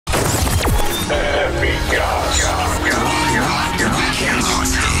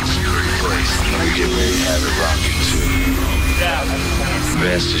may have it rocking too.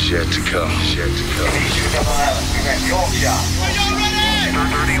 Best is yet to come. Yet to come.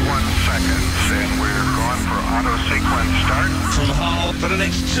 31 seconds, and we're going for auto sequence start. From Hull, for the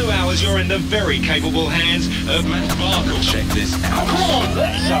next 2 hours, you're in the very capable hands of Matt Barkle. Check this out. Come on,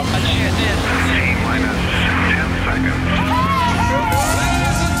 let's go. T-minus 10 seconds.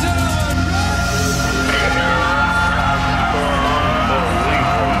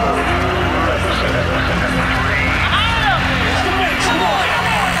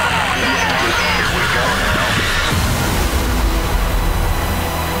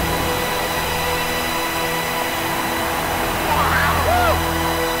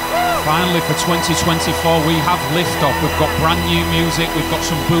 Finally for 2024 we have liftoff. We've got brand new music, we've got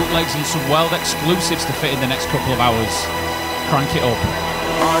some bootlegs and some world exclusives to fit in the next couple of hours. Crank it up.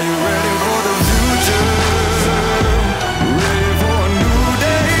 Are you ready for the future? Ready for a new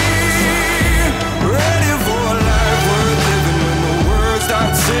day? Ready for a life worth living when the words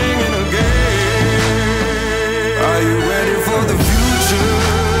start singing again? Are you ready for the future?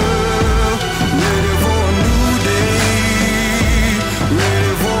 Ready for a new day?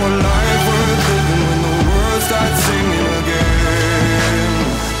 Ready for a life worth living when the words start singing again?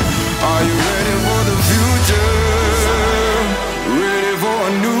 Are you ready for the future? Ready for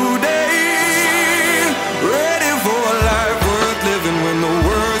a new day? Ready for a life worth living when the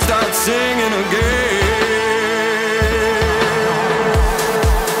words start singing again?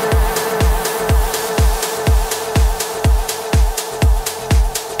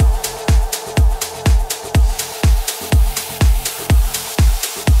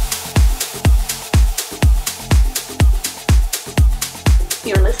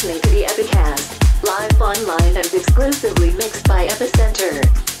 You're listening to the EPICAST, live online and exclusively mixed by Epicenter.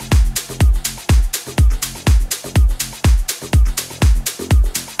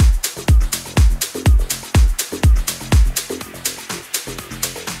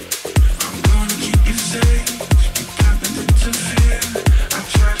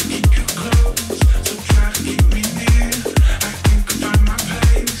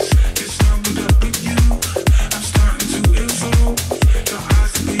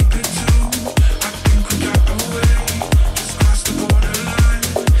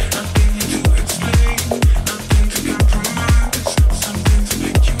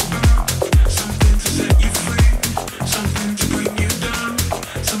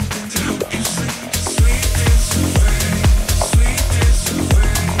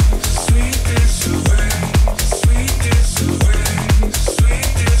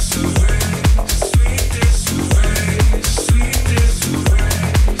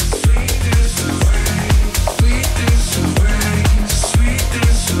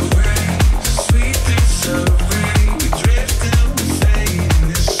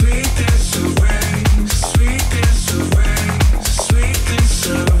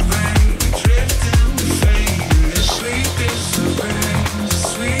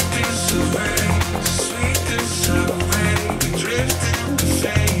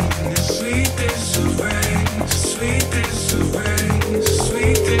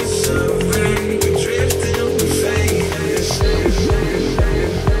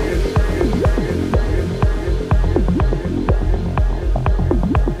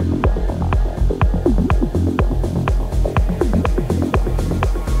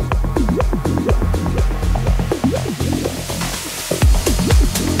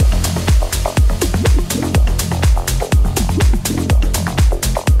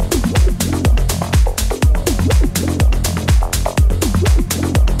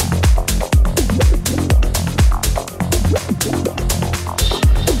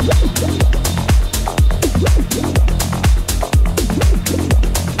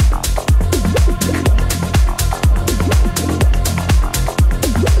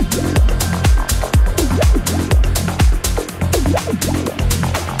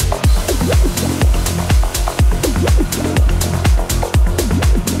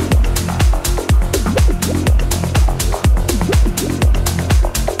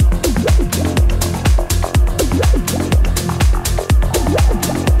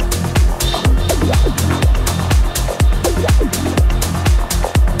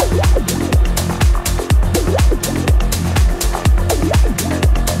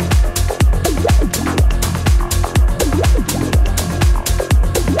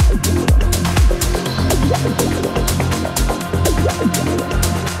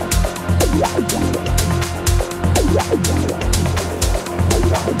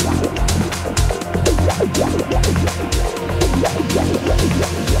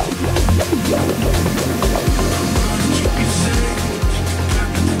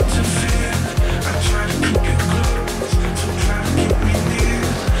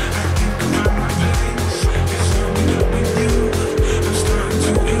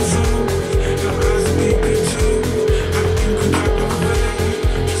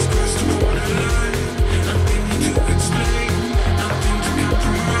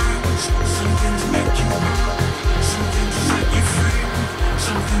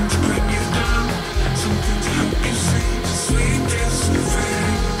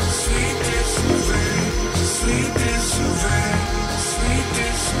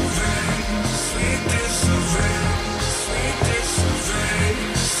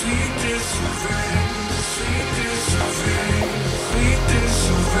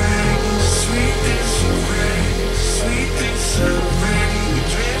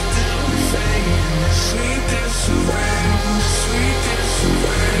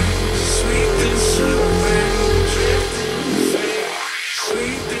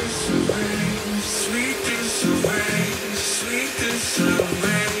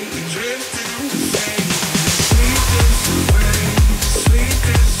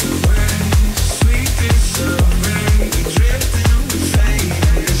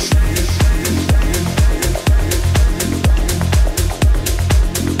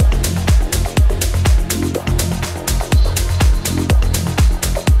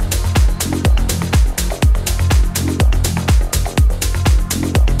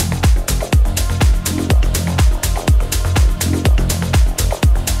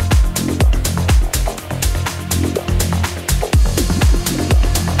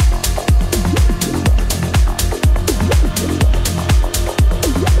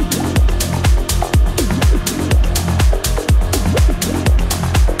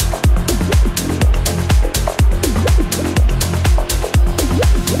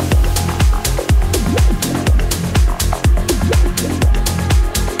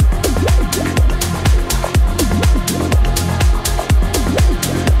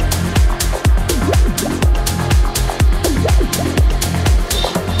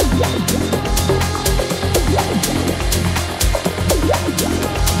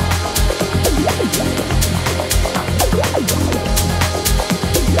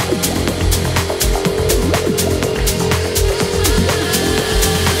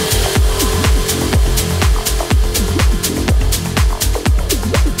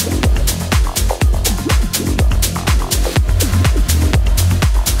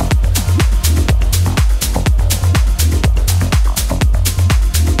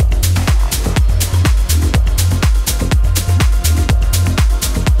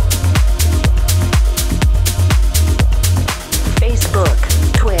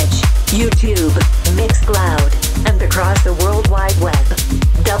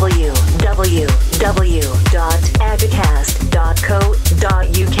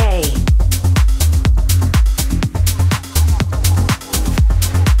 www.epicast.co.uk.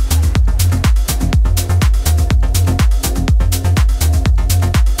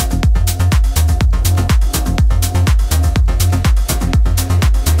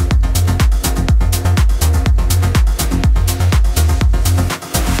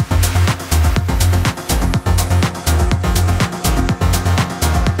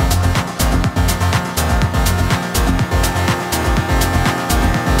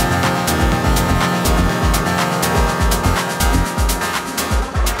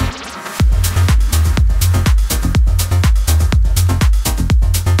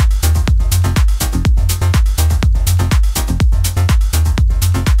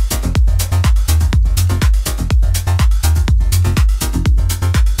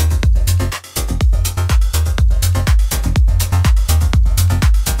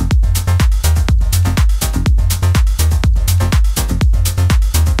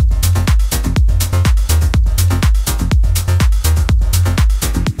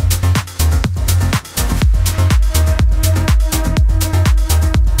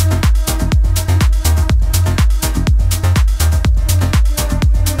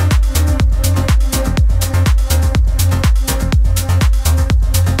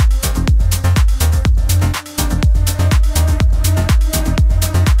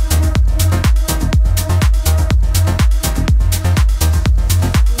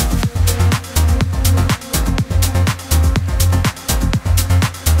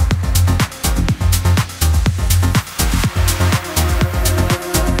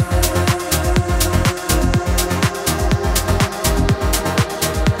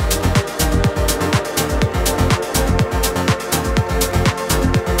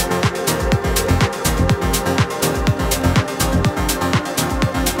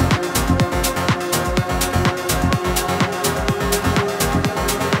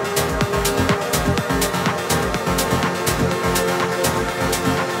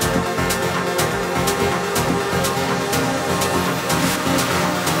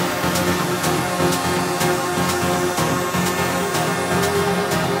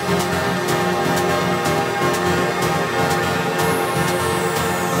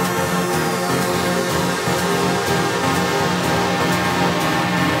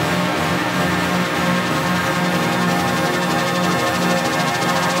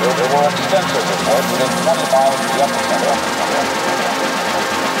 Extensive report within 20 miles of the epicenter.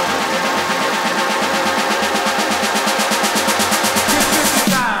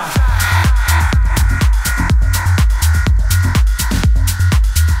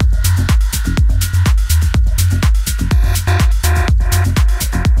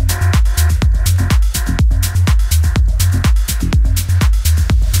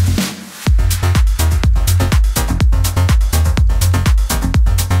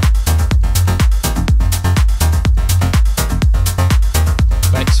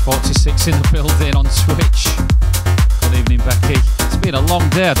 Beck's in the building on Twitch. Good evening, Becky. It's been a long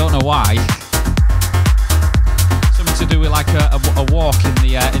day, I don't know why. Something to do with like a walk in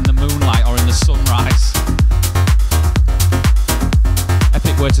the moonlight or in the sunrise.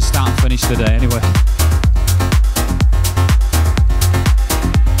 Epic way to start and finish the day, anyway.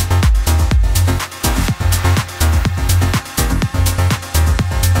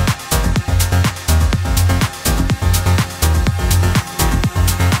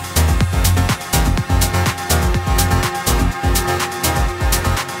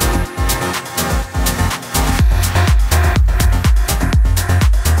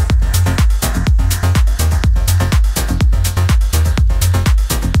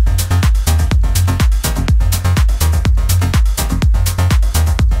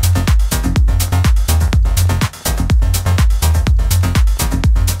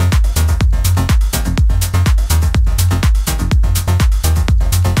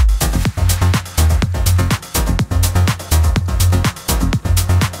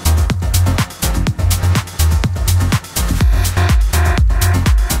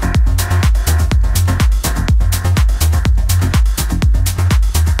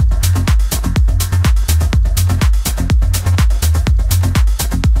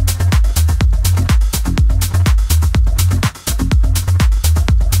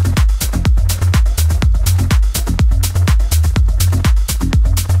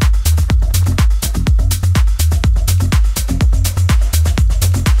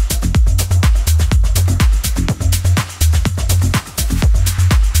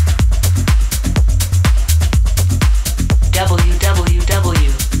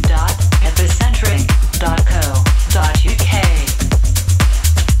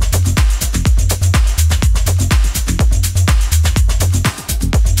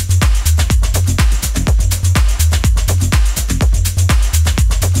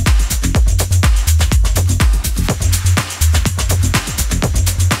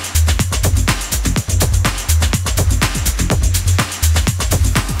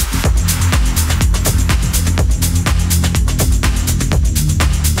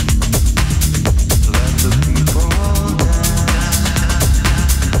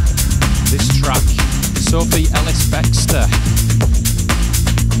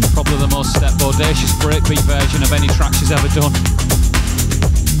 Breakbeat version of any track she's ever done.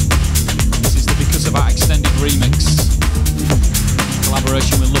 This is the Because of Art extended remix.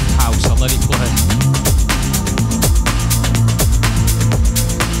 Collaboration with Love House. I'll let it play.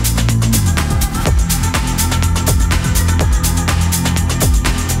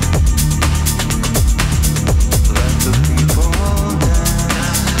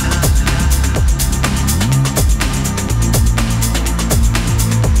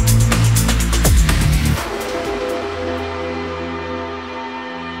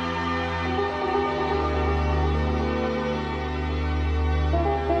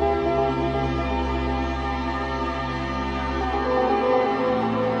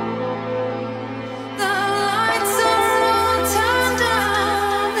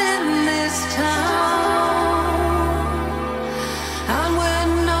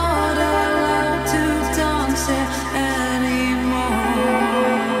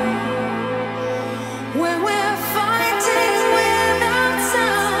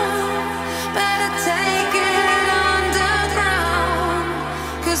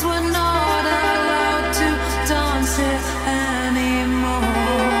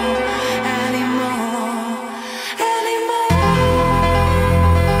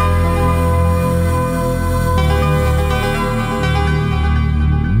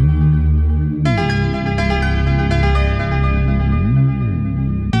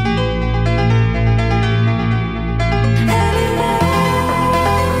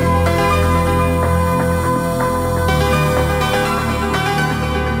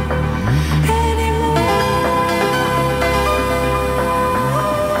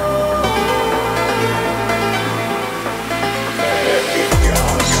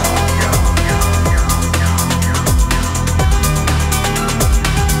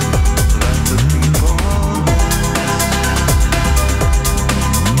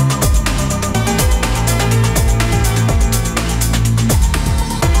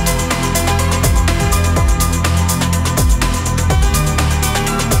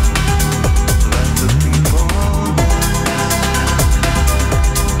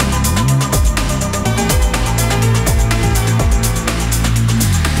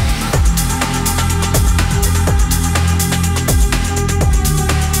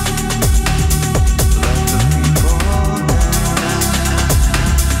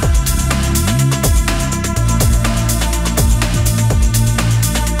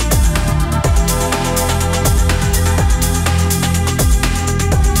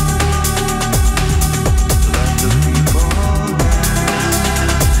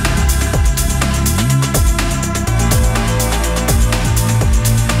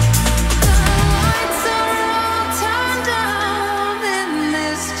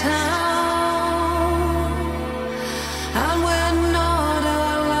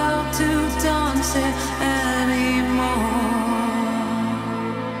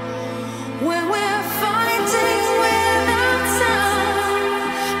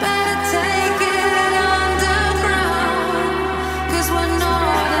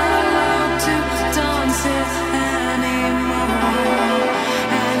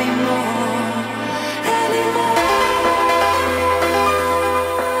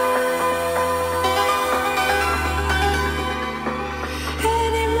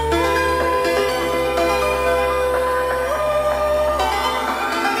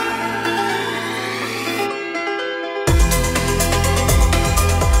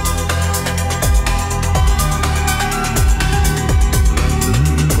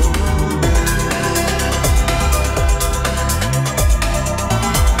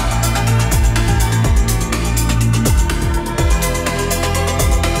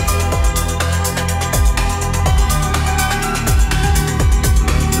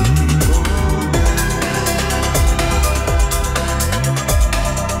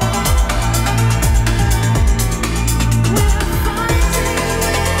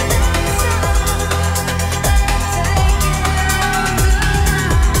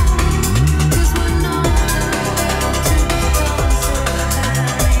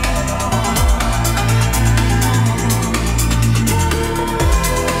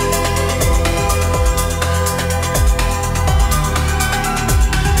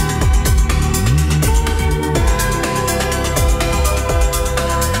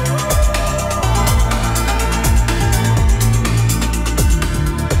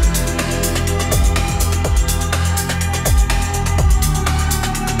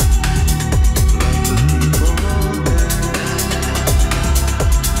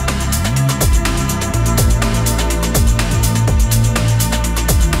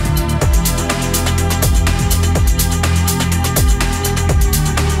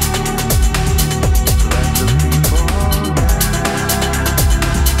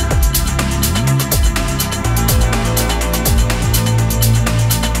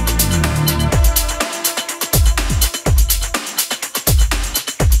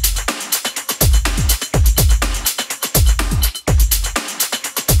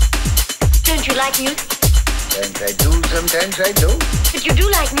 music? Sometimes I do, sometimes I don't. But you do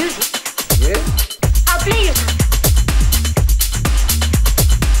like music. Yeah? I'll play you something.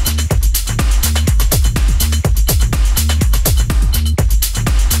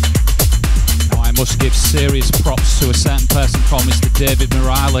 Now I must give serious props to a certain person called Mr. David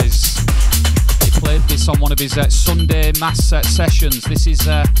Morales. He played this on one of his Sunday mass sessions. This is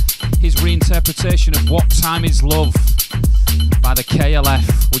his reinterpretation of What Time Is Love by the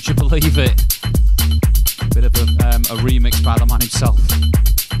KLF. Would you believe it? Bit of a remix by the man himself.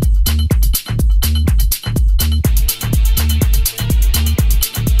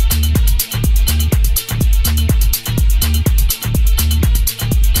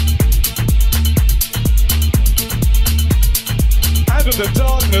 Out of the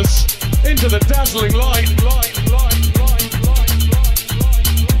darkness, into the dazzling light.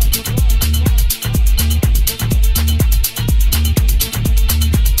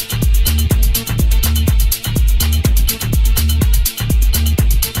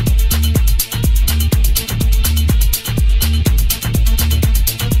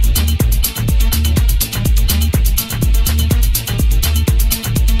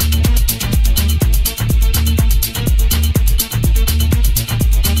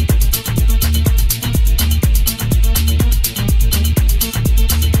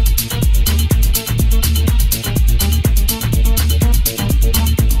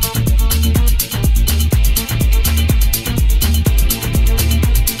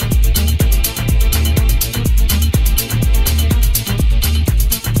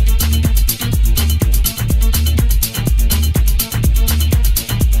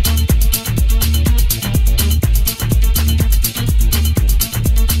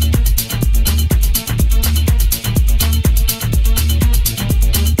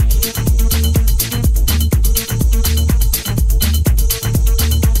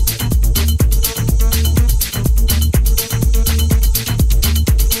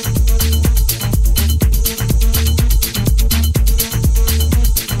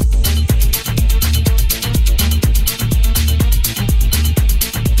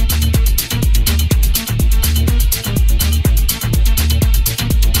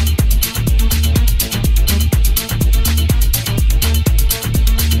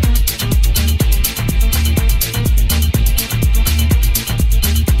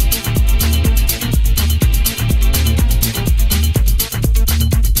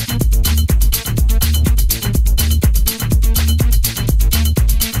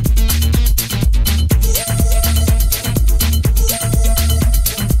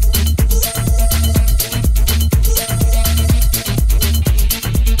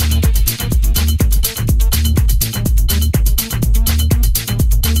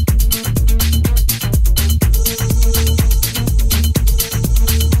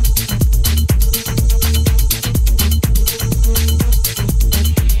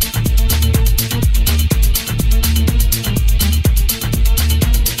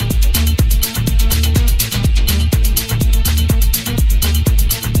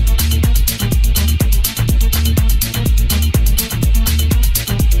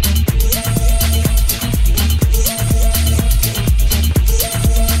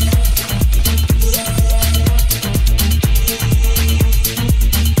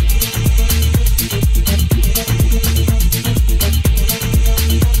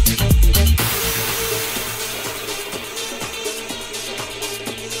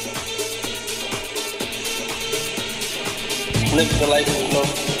 Lift the light low.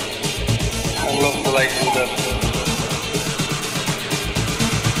 Unlock the light to the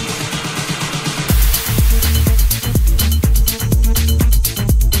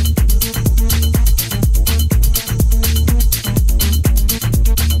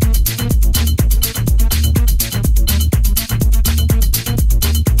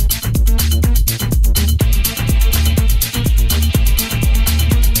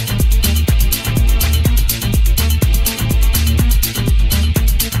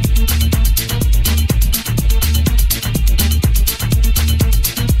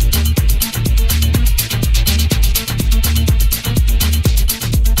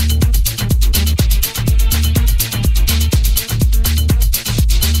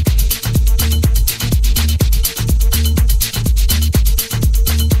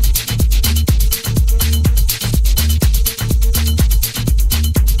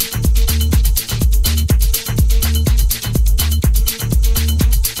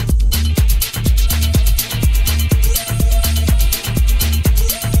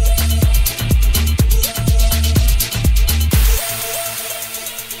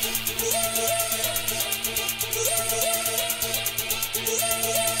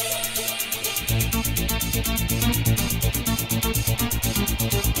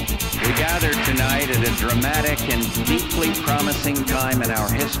tonight at a dramatic and deeply promising time in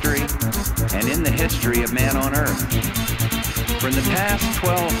our history and in the history of man on Earth. For the past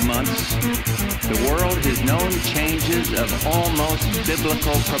 12 months, the world has known changes of almost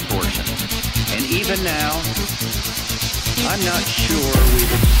biblical proportions. And even now, I'm not sure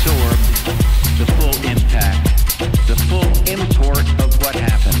we've absorbed the full impact, the full import of what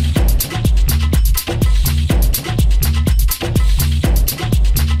happened.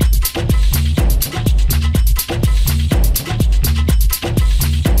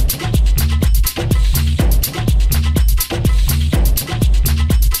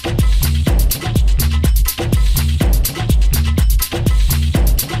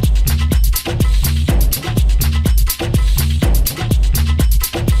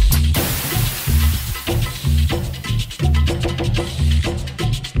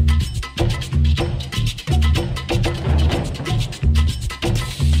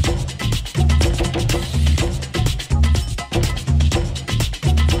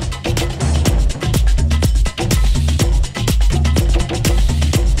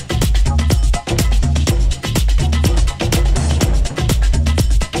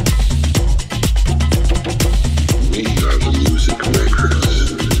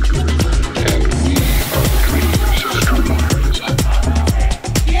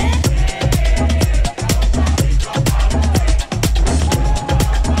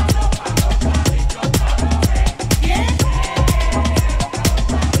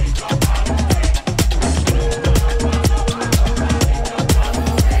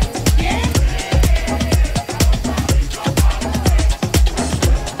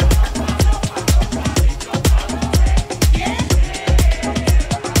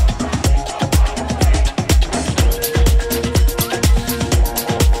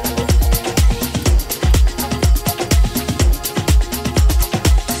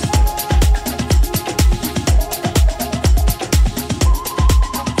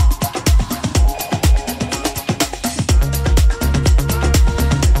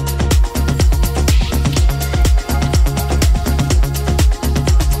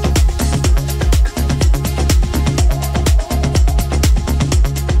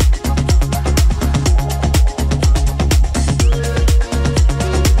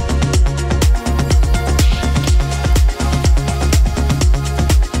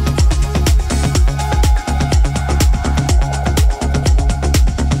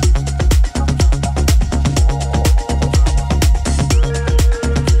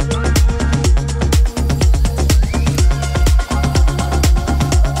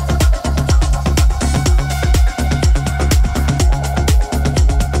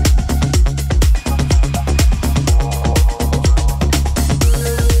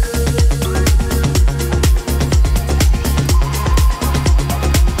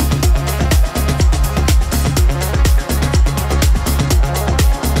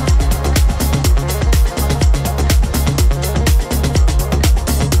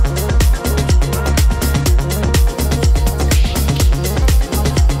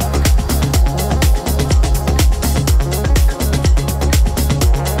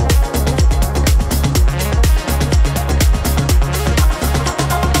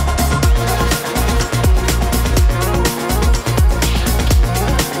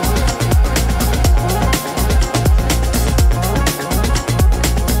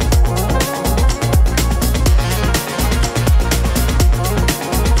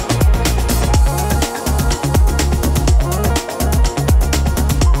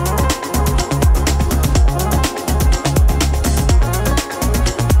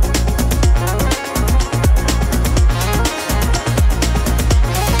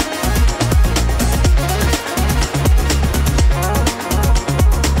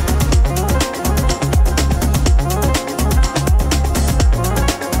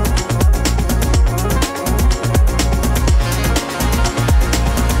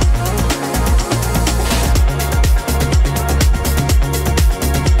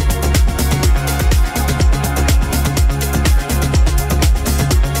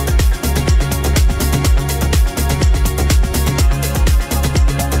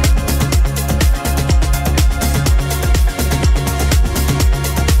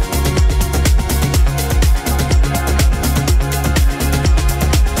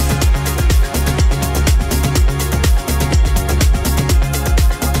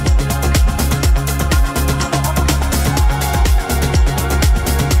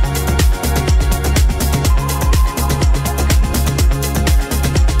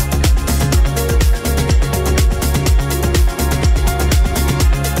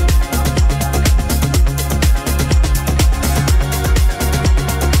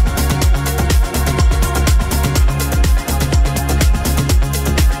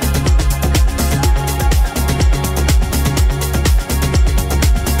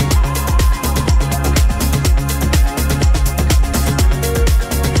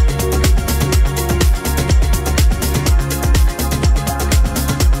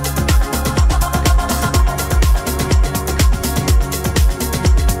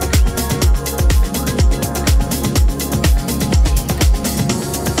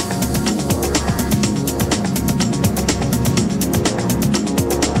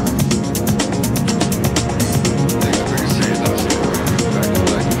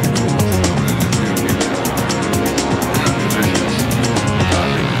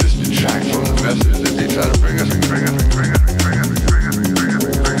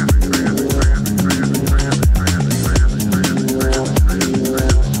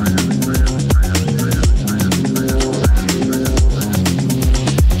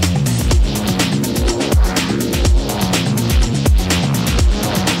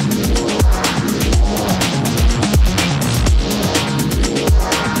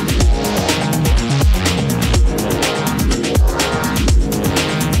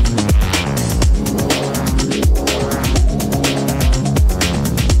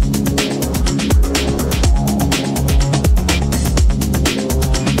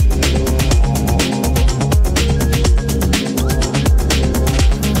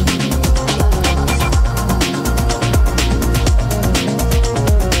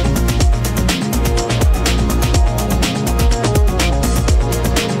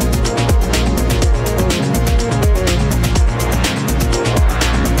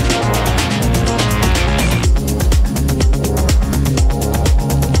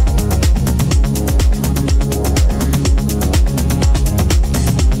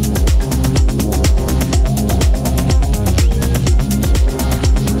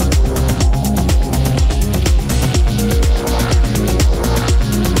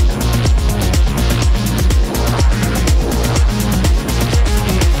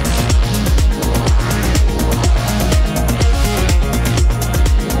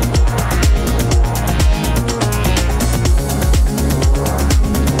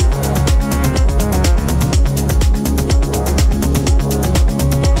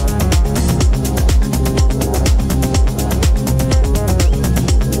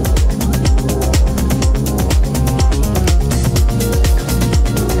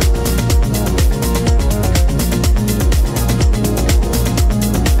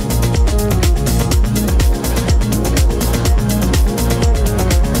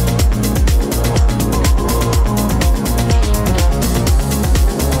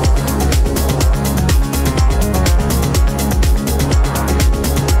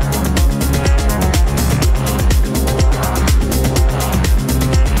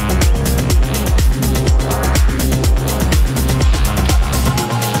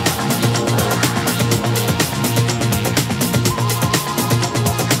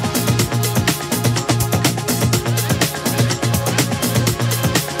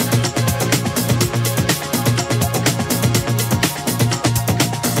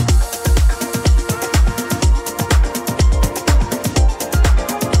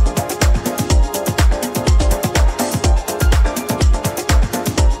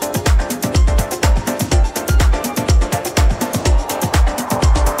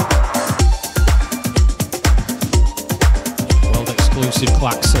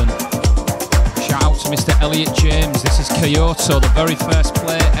 Elliot James, this is Kyoto, the very first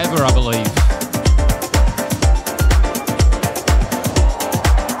play ever, I believe.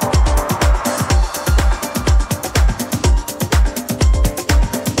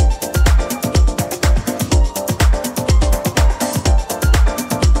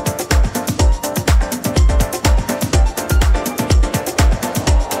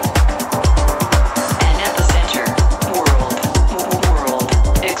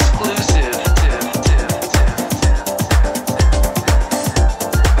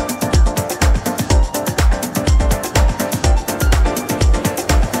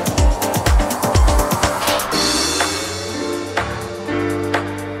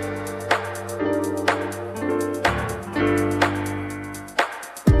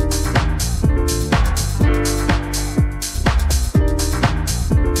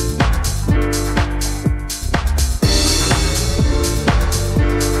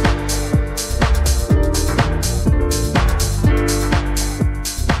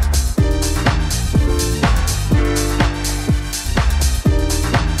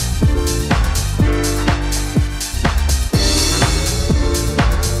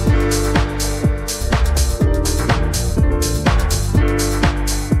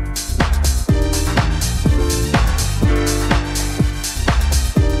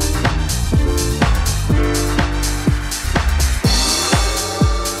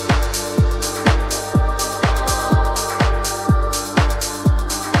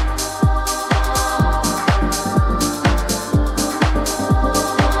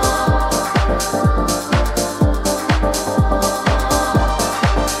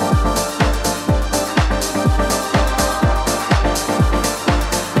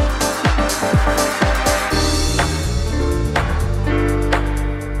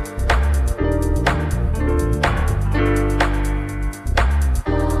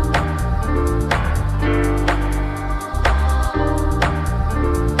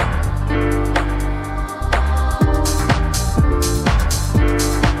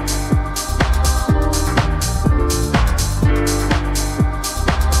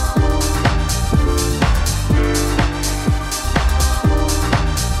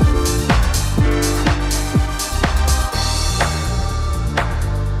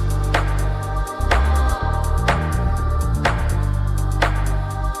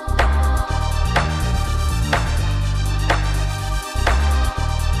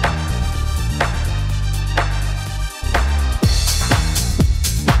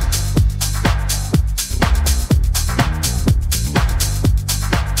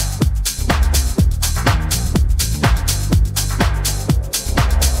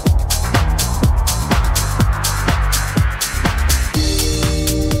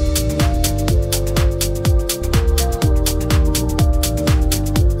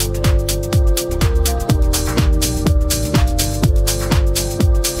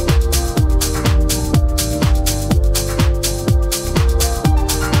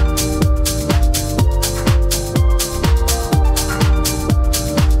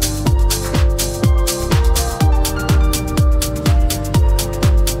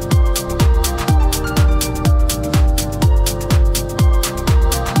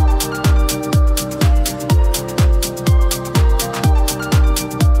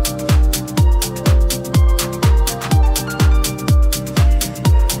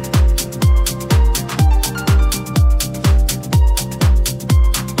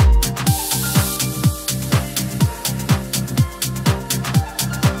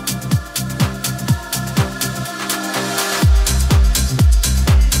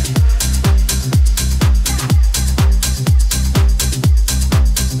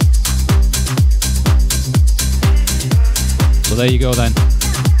 there you go then.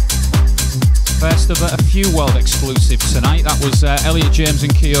 First of a few world exclusives tonight. That was Elliot James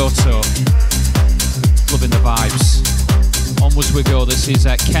and Kyoto. Loving the vibes. Onwards we go. This is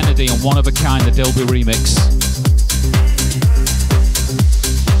Kennedy on One of a Kind, the Dilby remix.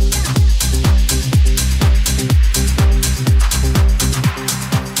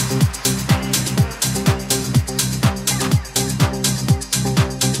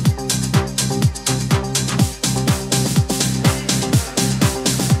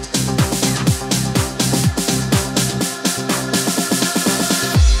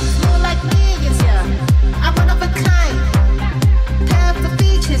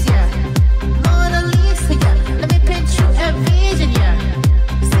 Features, yeah. Mona Lisa, yeah. Let me picture a vision.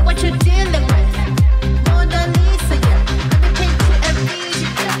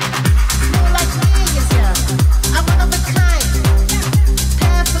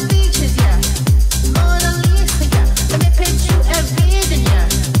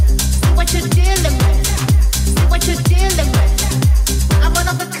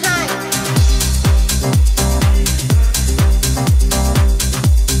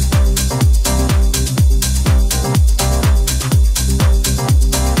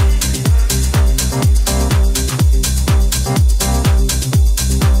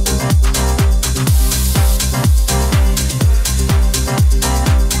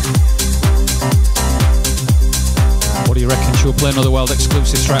 play another world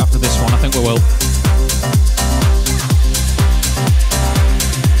exclusive straight after this one. I think we will.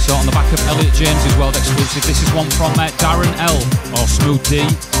 So on the back of Elliot James's world exclusive, this is one from Darren L, or Smooth D,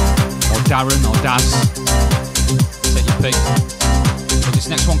 or Darren, or Daz. Take your pick. But this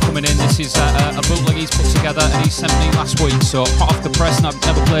next one coming in, this is a bootleg he's put together and he sent me last week. So hot off the press and I've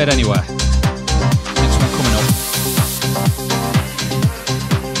never played anywhere. Next one coming up.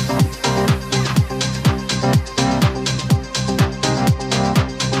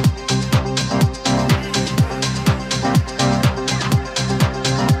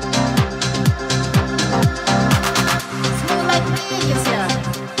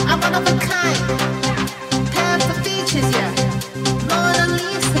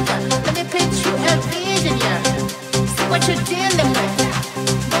 What you're dealing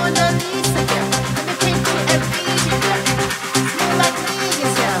with, Mona Lisa.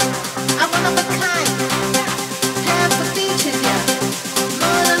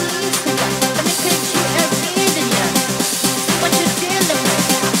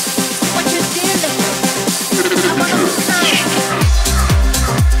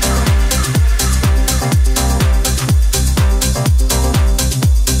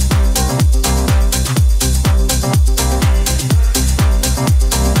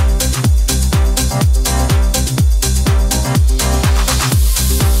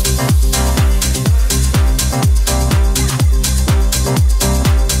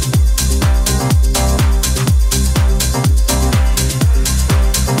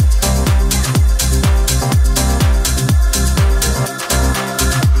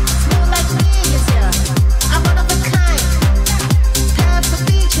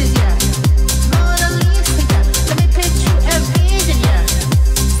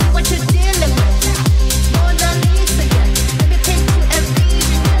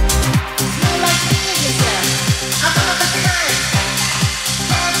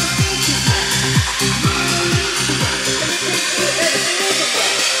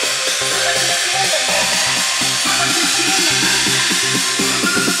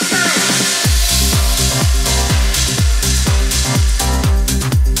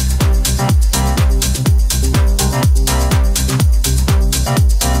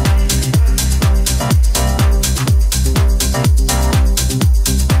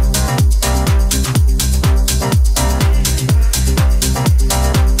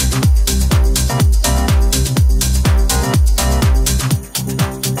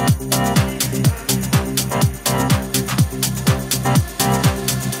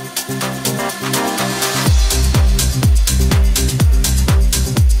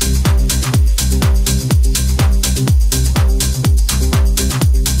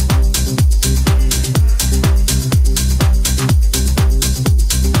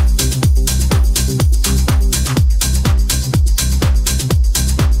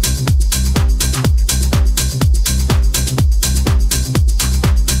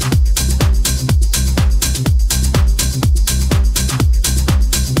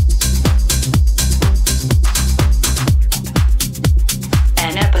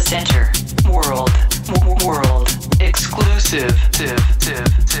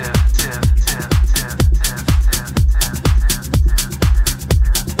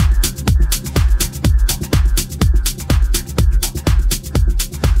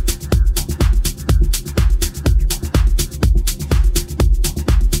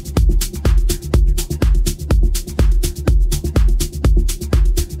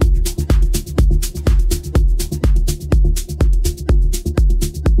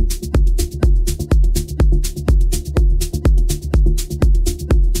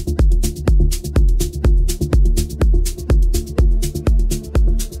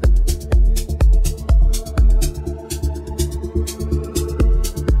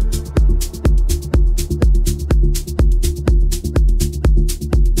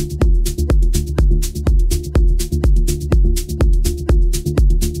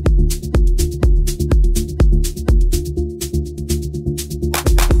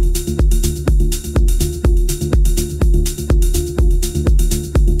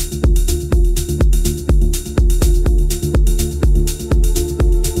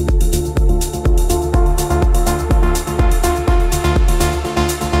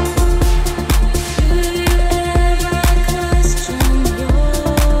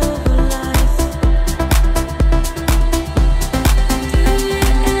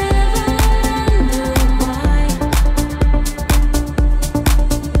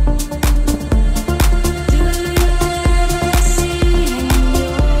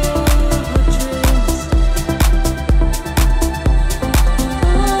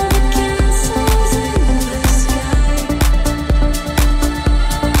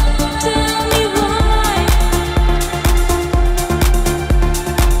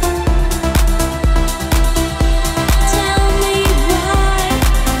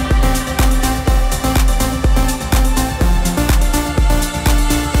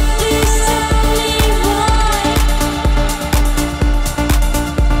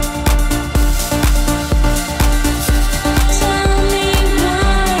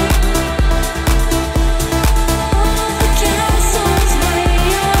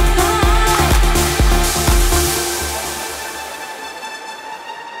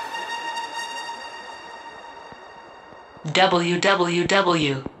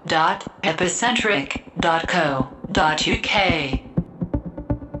 www.epicentric.co.uk.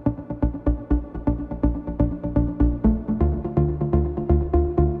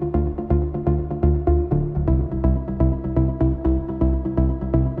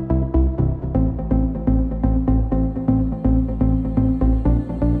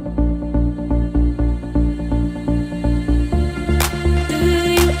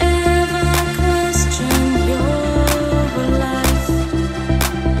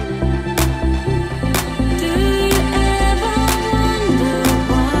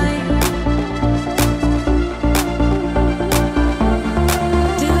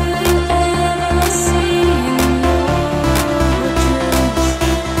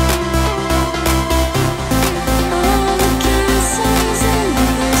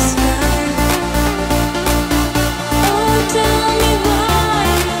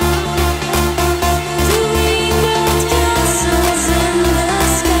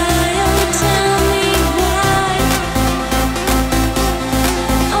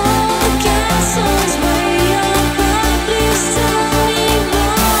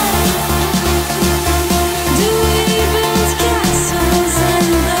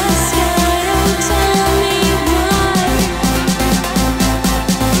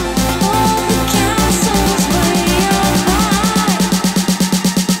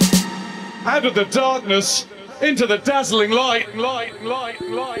 Out of the darkness into the dazzling light.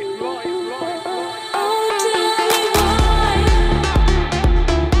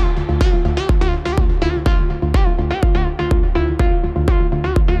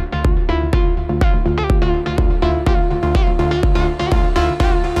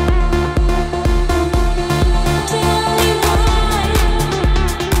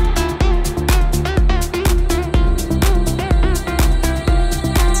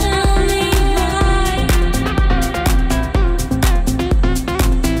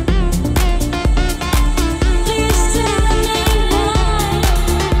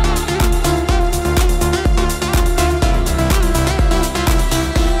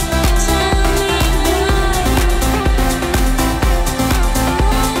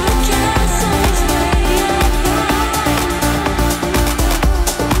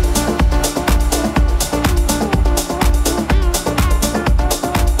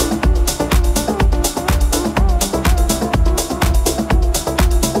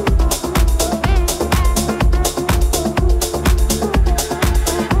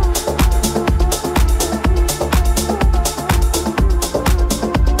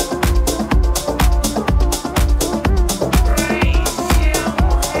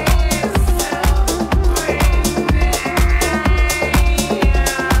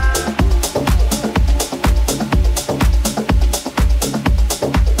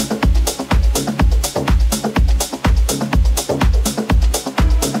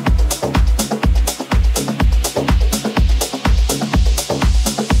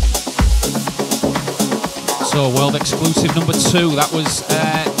 So, world exclusive number 2, that was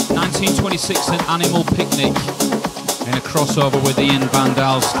 1926 an Animal Picnic in a crossover with Ian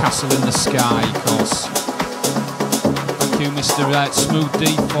Vandal's Castle in the Sky, of course. Thank you, Mr. Smooth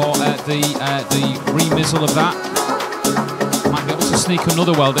D, for the remizzle of that. Might be able to sneak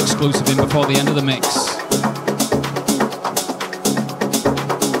another world exclusive in before the end of the mix.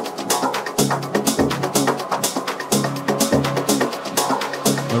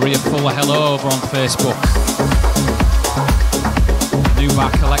 Maria Fuller, hello over on Facebook.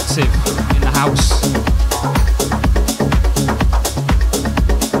 Newbar Collective in the house.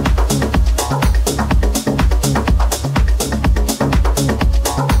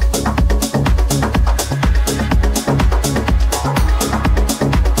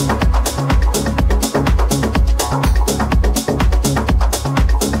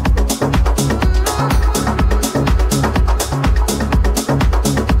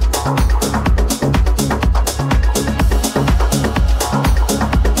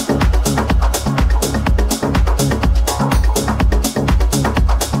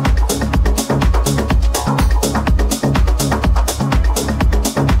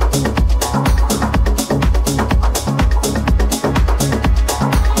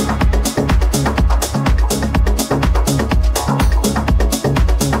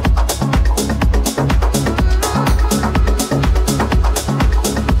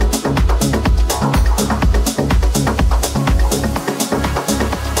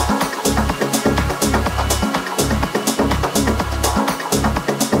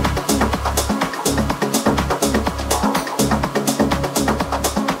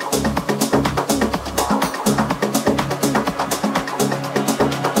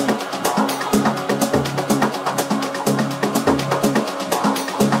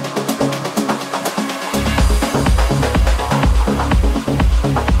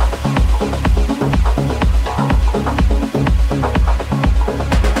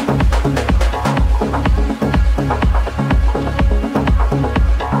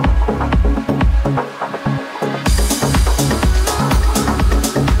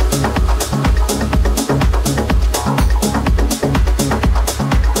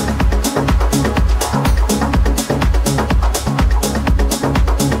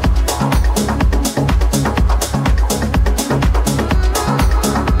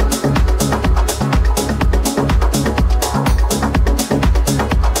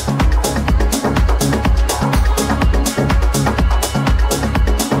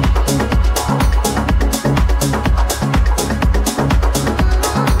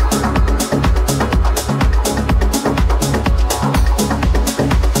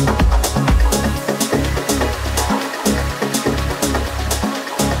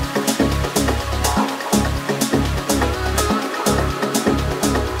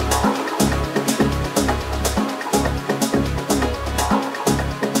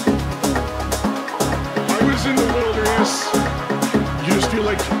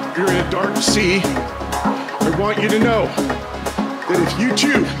 you're in a dark sea, I want you to know that if you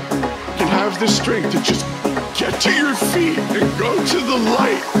too can have the strength to just get to your feet and go to the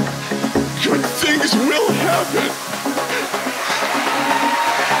light, good things will happen.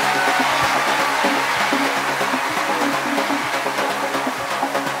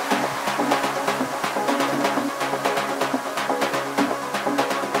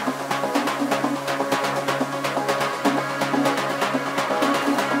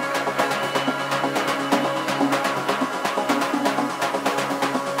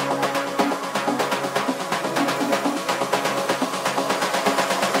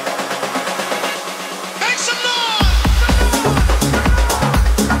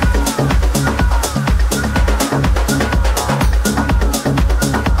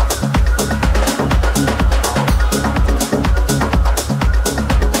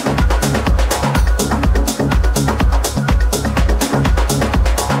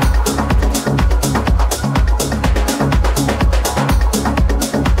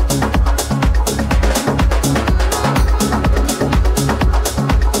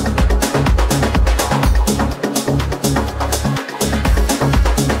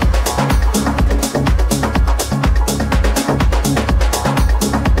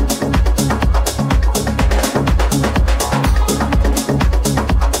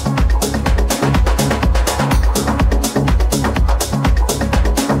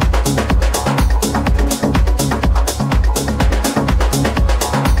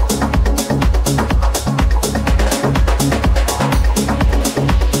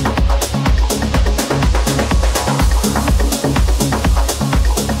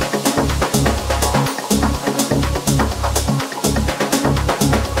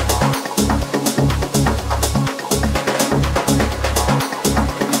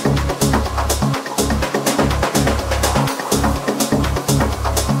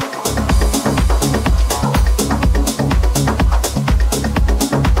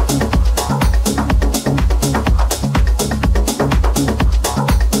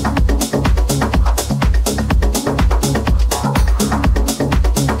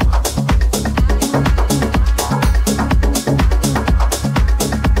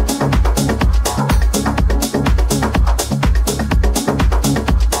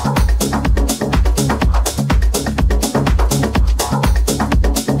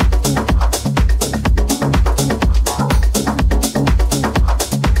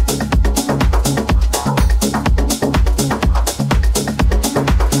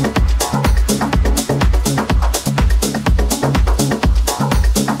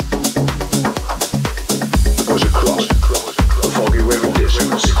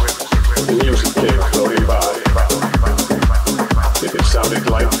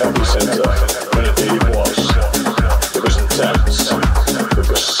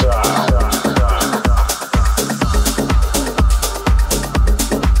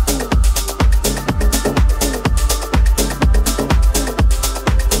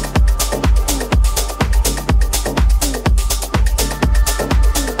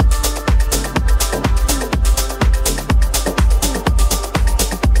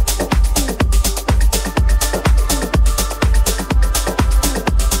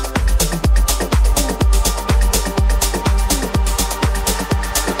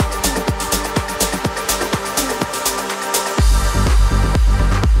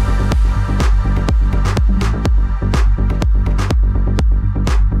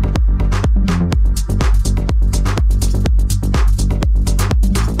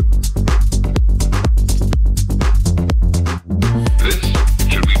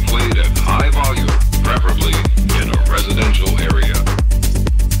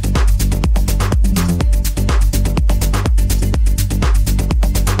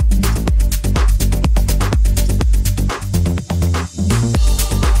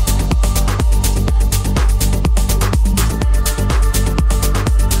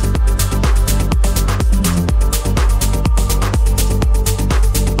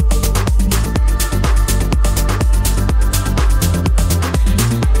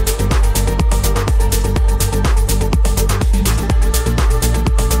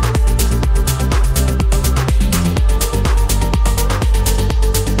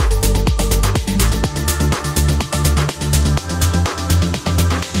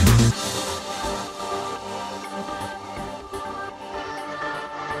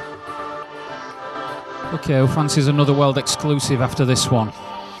 Okay, who fancies another world exclusive after this one?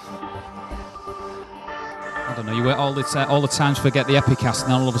 I don't know, you wait all the times to forget the EPICAST,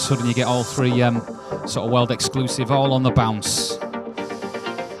 and then all of a sudden you get all three sort of world exclusive all on the bounce.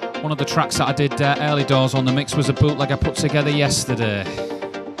 One of the tracks that I did early doors on the mix was a bootleg I put together yesterday.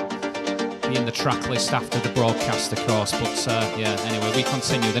 be in the track list after the broadcast, of course. But yeah, anyway, we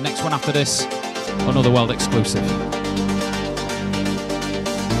continue. The next one after this, another world exclusive.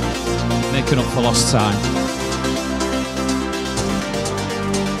 Making up for lost time.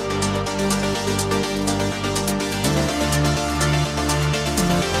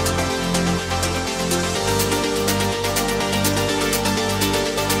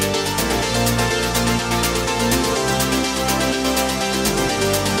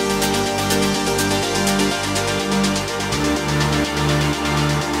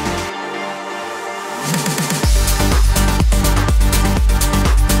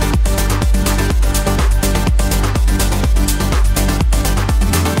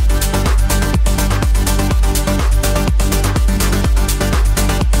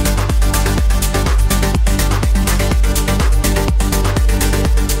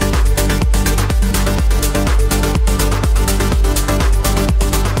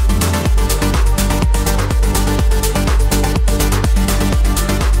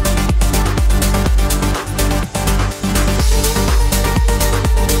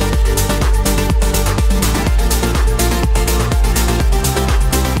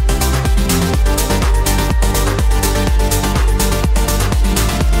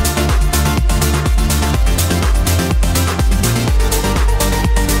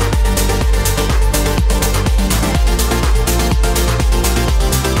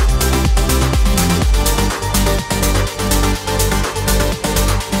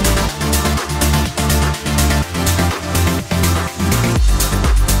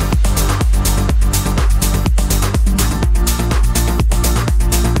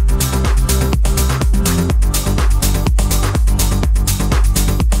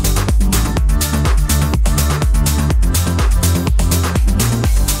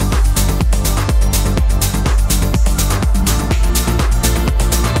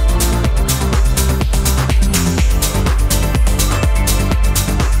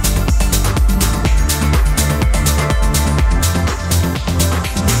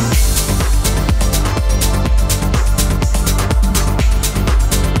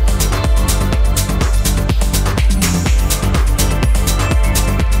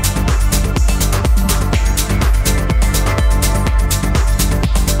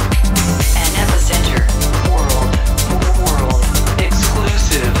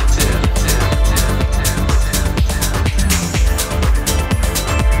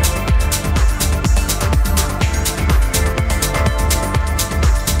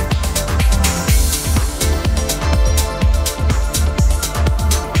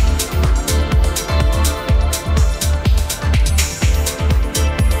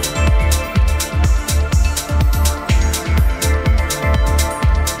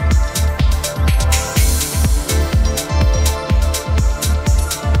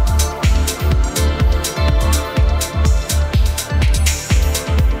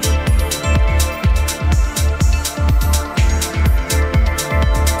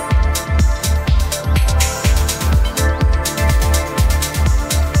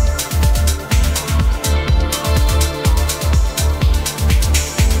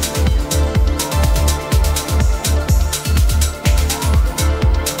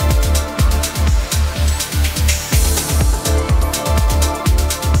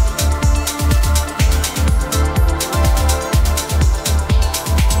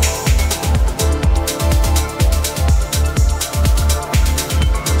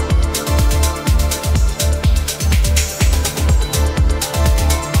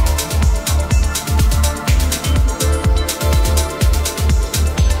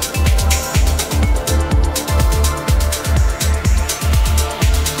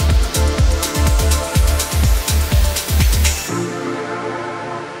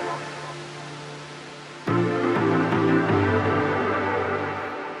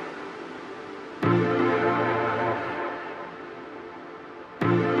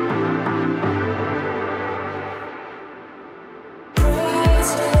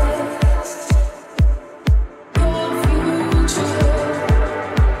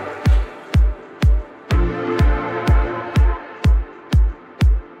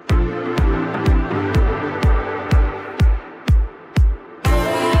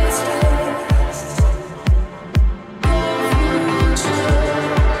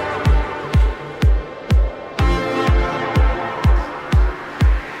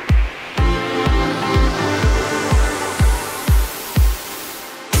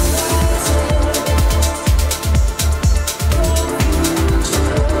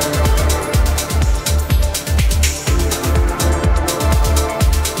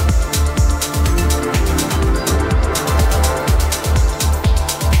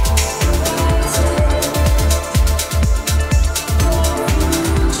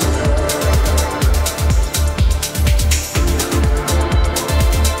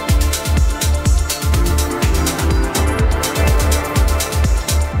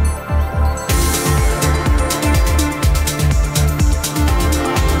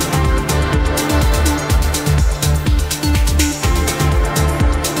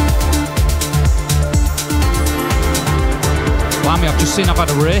 me, I've just seen I've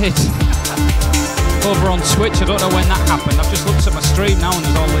had a raid over on Twitch. I don't know when that happened. I've just looked at my stream now and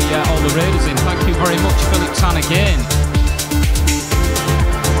there's all the raiders in. Thank you very much, Philip Tan again.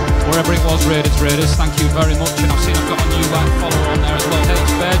 Wherever it was, raiders, thank you very much. And I've seen I've got a new follower on there as well. H.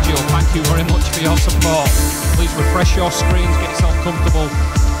 Bergio, thank you very much for your support. Please refresh your screens, get yourself comfortable.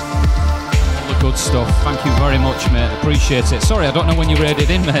 All the good stuff. Thank you very much, mate. Appreciate it. Sorry, I don't know when you raided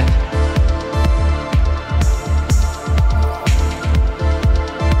in, mate.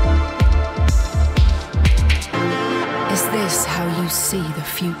 Is this how you see the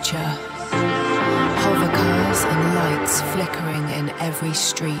future? Hover cars and lights flickering in every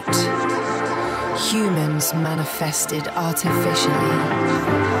street. Humans manifested artificially.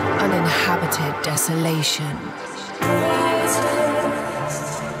 Uninhabited desolation.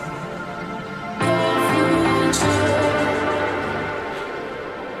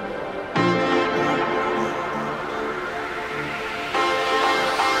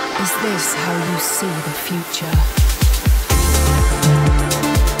 Is this how you see the future?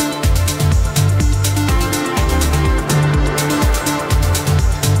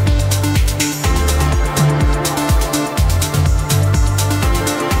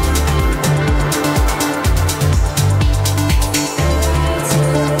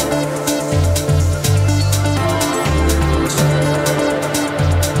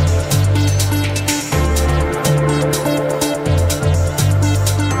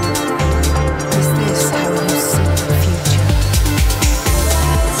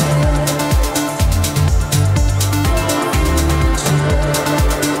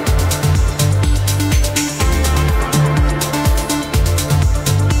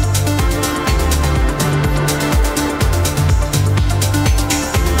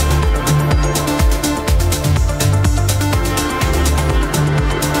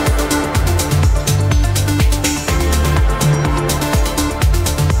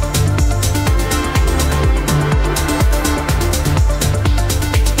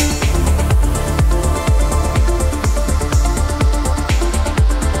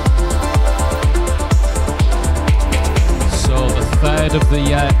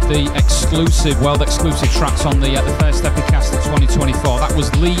 The exclusive, world exclusive tracks on the first EPICAST of 2024. That was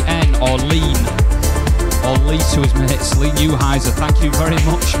LEen or LEen, or Lee to his mates, Lee Newheiser. Thank you very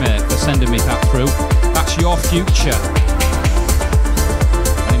much, mate, for sending me that through. That's your future,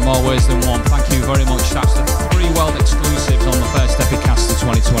 and in more ways than one. Thank you very much. That's the 3 world exclusives on the first EPICAST of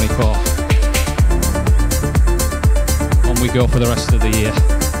 2024. On we go for the rest of the year.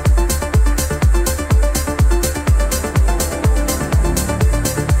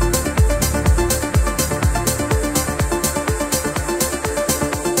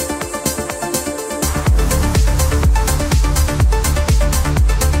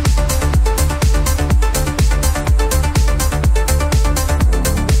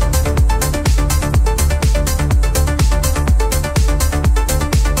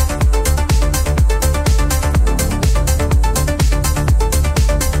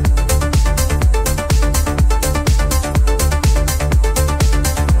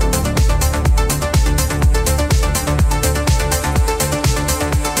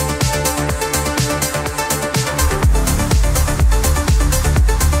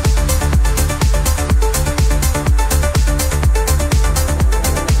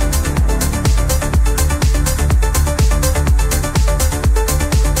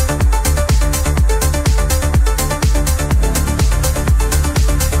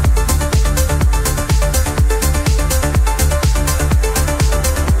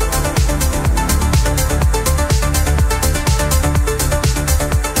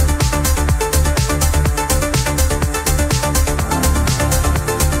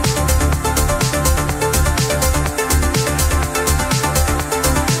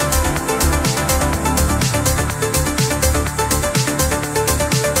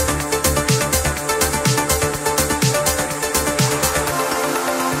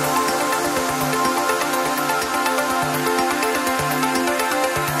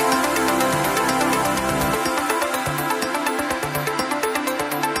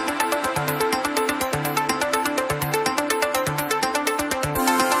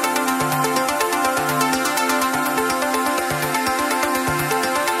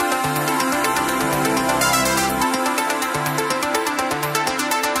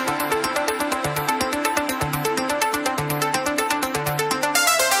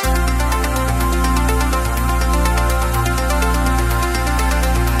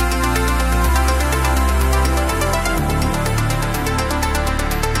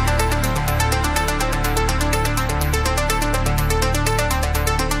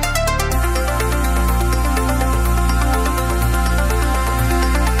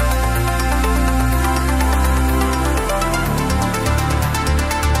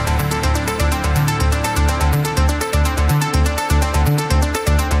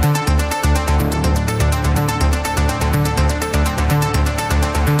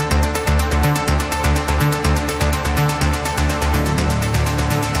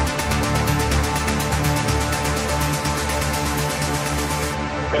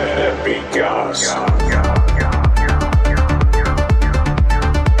 EPICAST.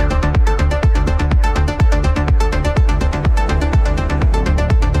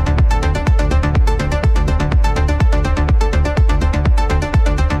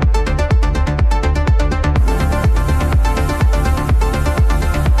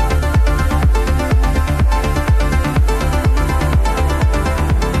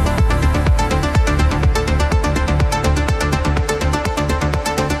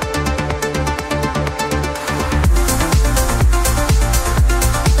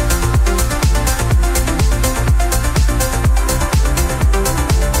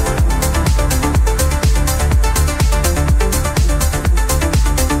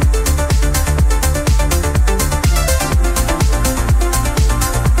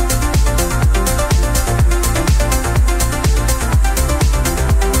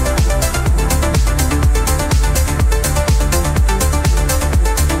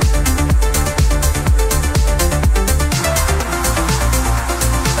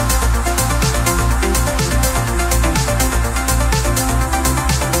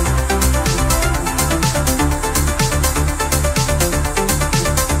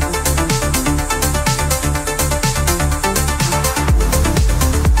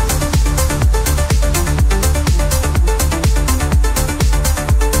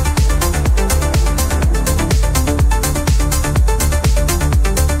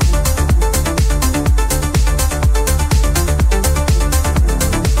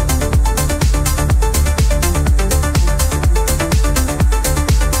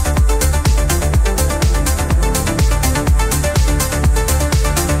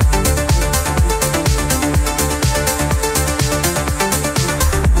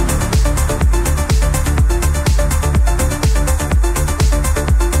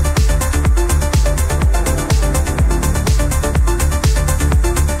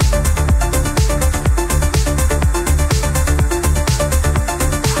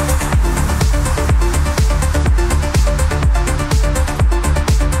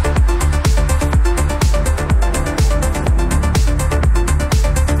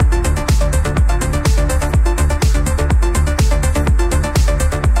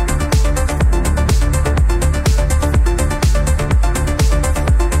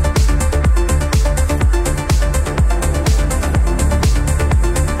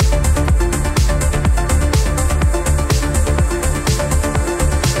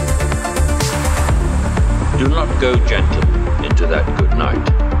 Do not go gentle into that good night.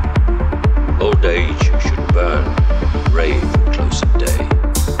 Old age should burn, rave at close of day.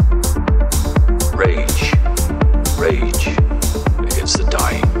 Rage, rage against the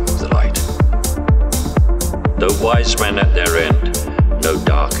dying of the light. Though wise men at their end, no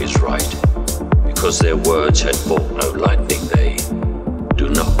dark is right, because their words had brought no lightning they. Do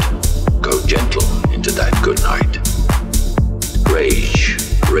not go gentle into that good night. Rage,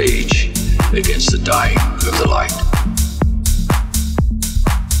 rage against the dying of the light.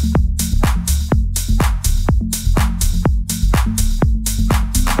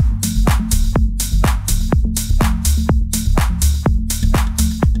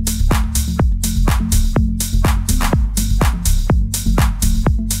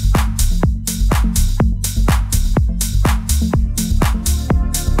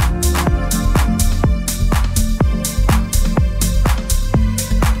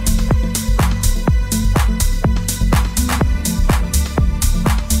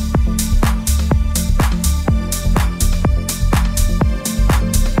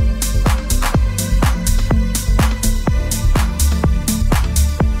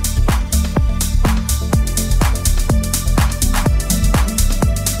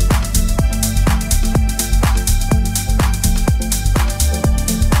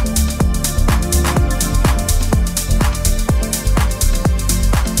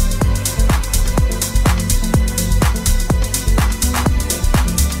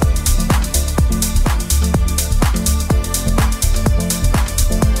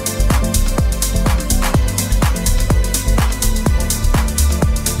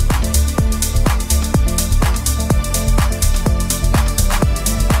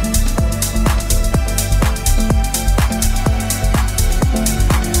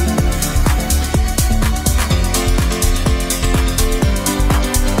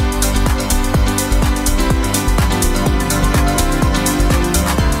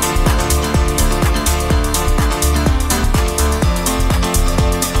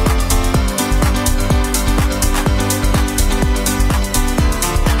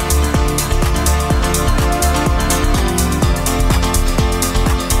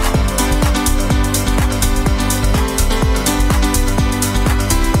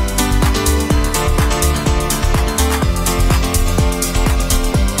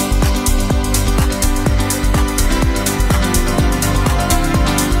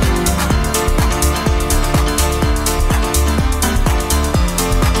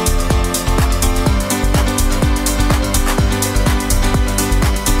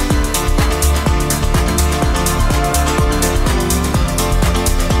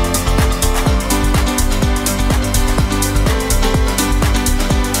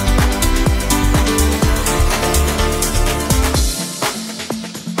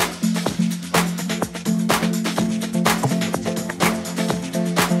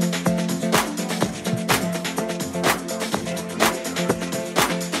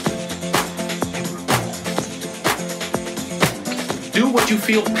 Do what you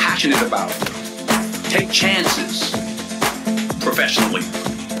feel passionate about. Take chances professionally.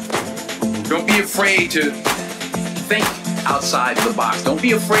 Don't be afraid to think outside the box. Don't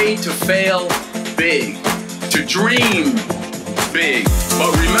be afraid to fail big, to dream big.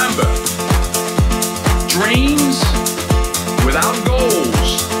 But remember, dreams without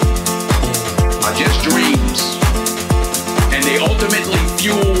goals are just dreams, and they ultimately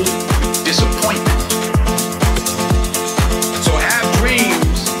fuel disappointment. So have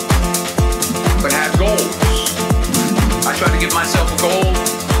dreams, but have goals. I try to give myself a goal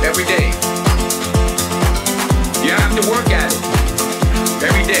every day. You have to work at it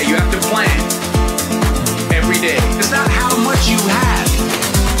every day. You have to plan every day. It's not how much you have,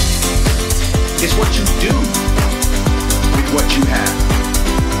 it's what you do with what you have.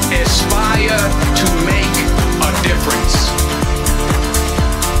 Aspire to make a difference.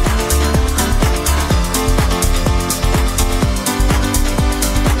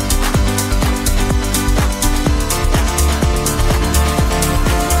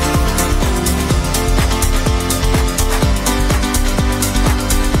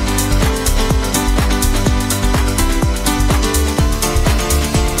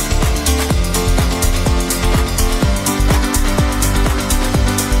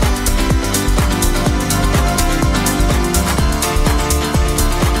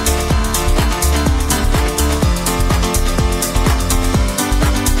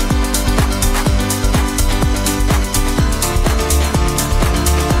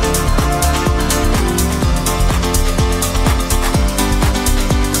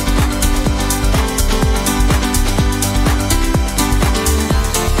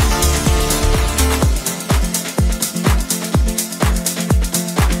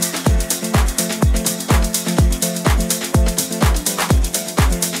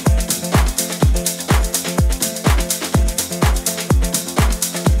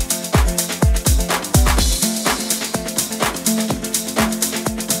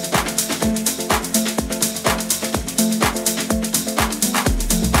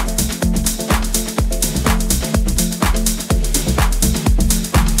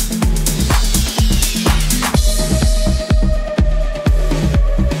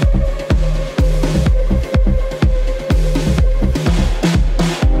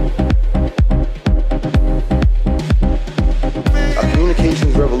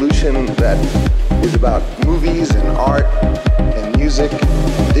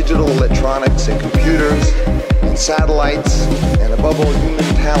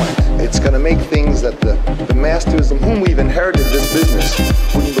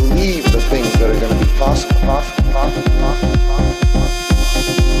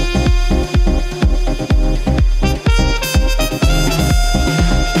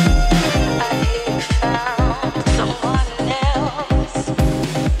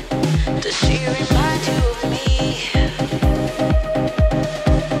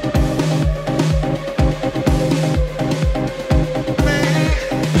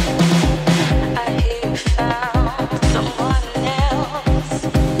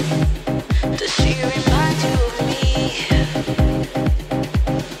 Does she remind you of me?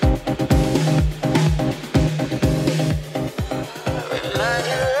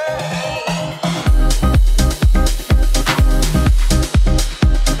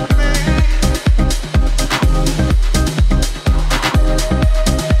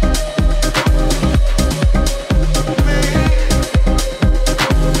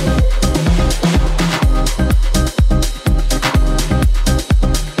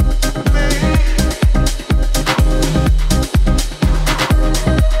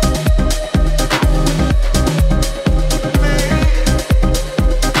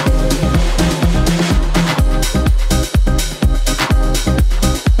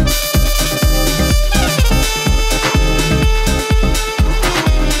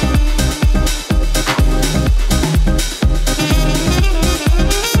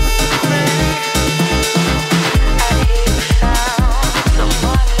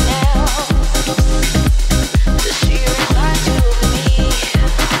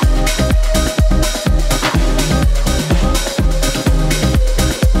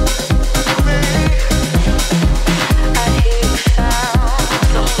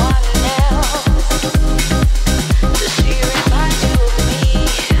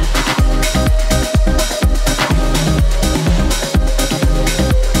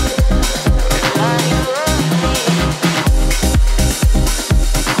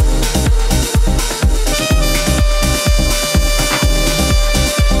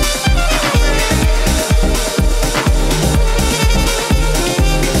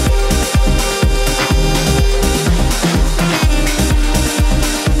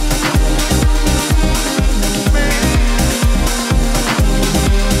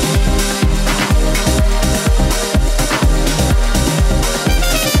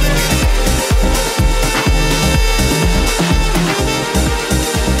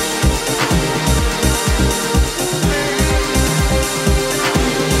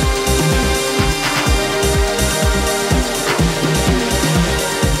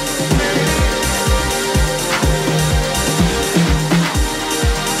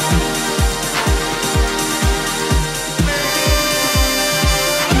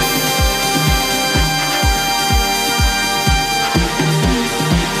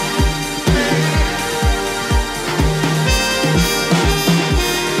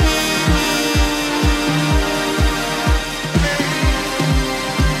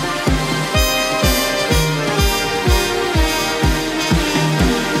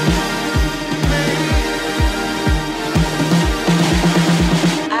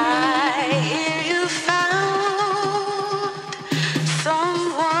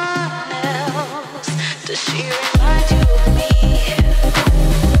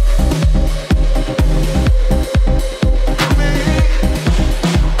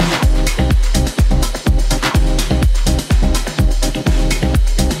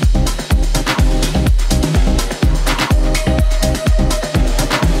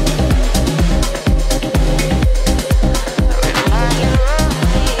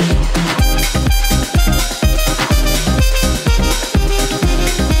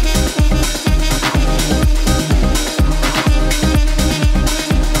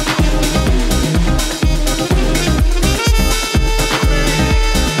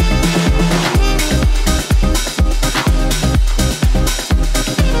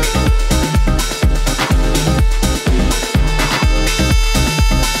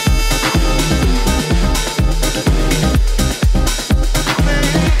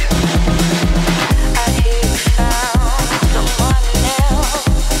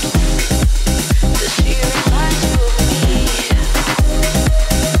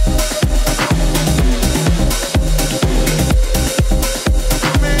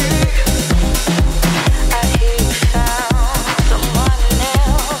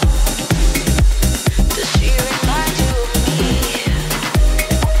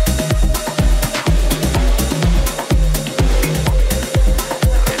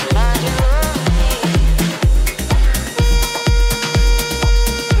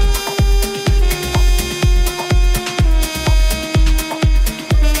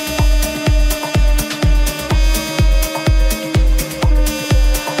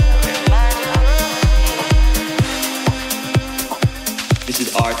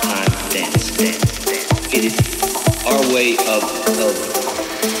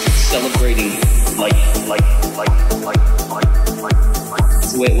 celebrating life.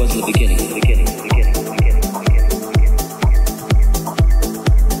 It's the way it was in the beginning.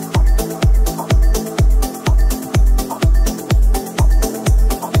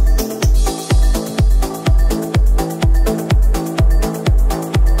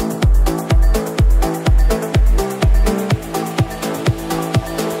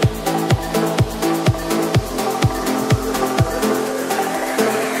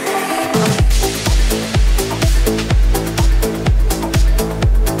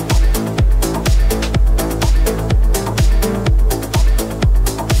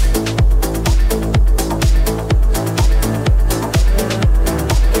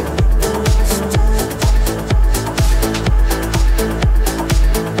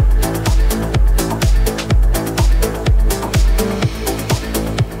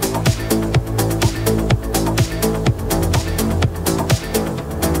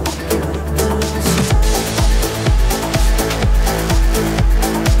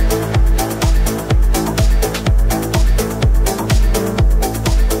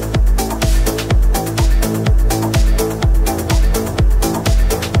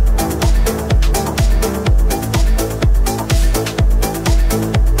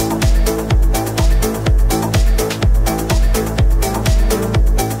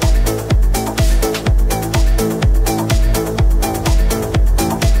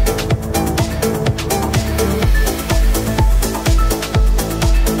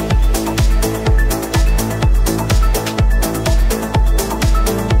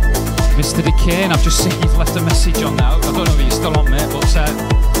 I've just seen you've left a message on now. I don't know if you're still on, mate, but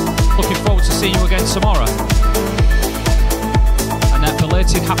looking forward to seeing you again tomorrow. And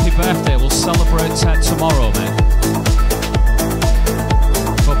belated happy birthday. We'll celebrate tomorrow, mate.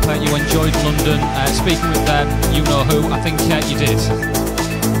 Hope you enjoyed London. Speaking with you know who, I think you did.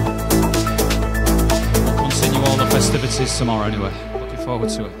 We'll continue all the festivities tomorrow anyway. Looking forward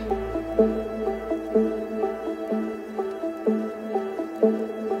to it.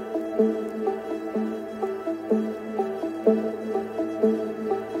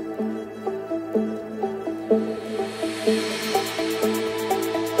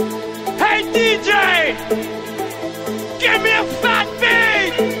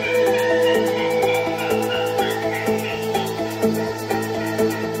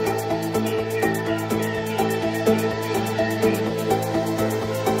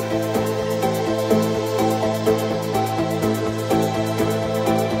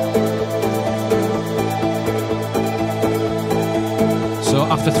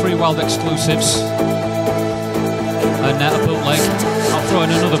 After 3 wild exclusives and a bootleg, I'll throw in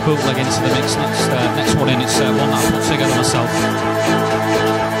another bootleg into the mix. Next one in, it's one that I put together myself.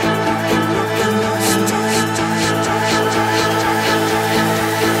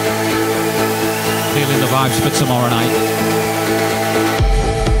 Feeling the vibes for tomorrow night.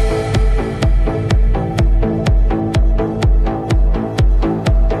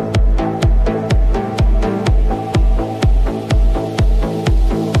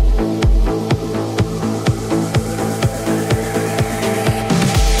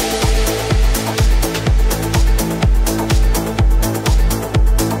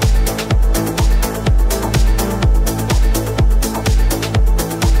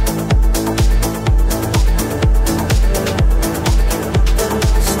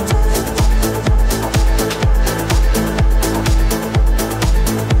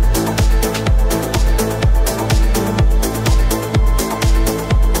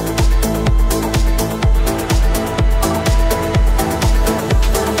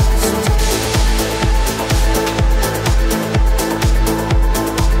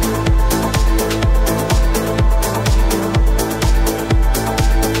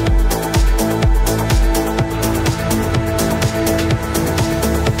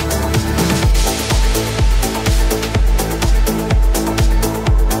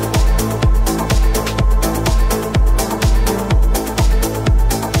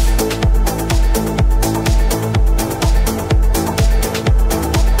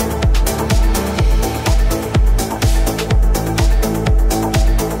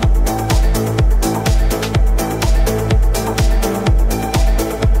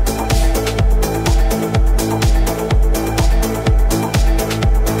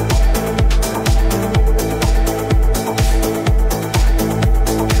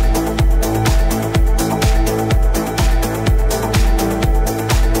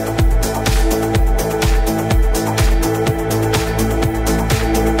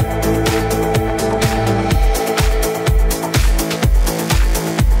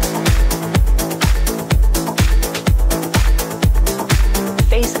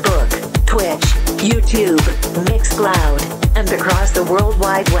 YouTube, Mixcloud, and across the World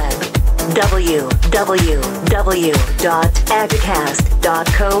Wide Web.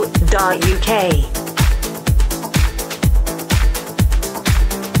 www.epicast.co.uk.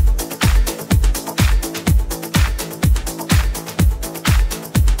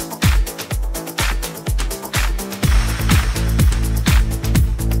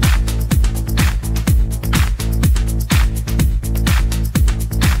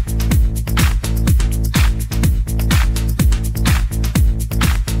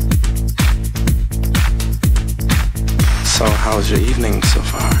 So how's your evening so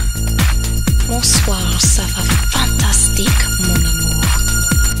far? Bonsoir, ça va fantastique, mon amour.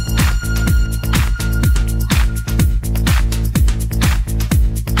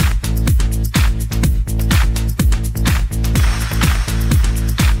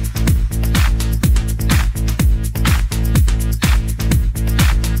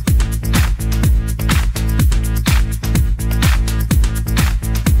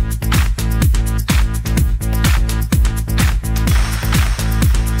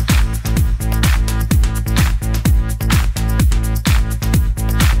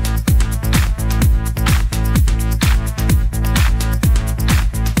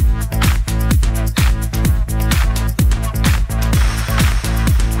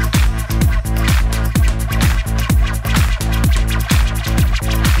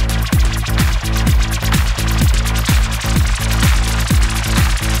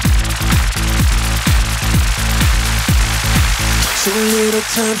 So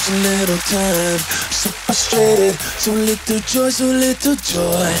little time, so frustrated, so little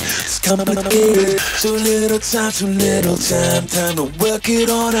joy, it's complicated. So little time, time to work it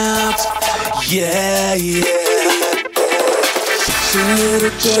on out. Yeah, yeah. So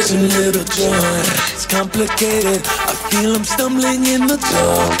little joy, it's complicated. I feel I'm stumbling in the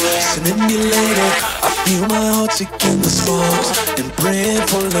dark, simulated. I feel my heart taking the sparks and praying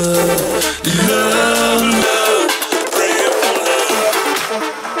for love, love.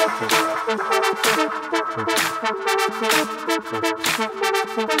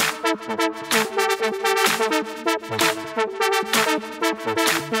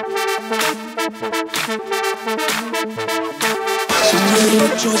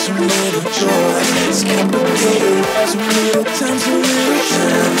 Some little joy, it's complicated. Some little time,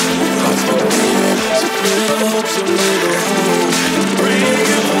 hearts don't beat. Some little hope, some little hope. Bring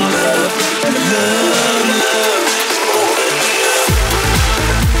love, love, love.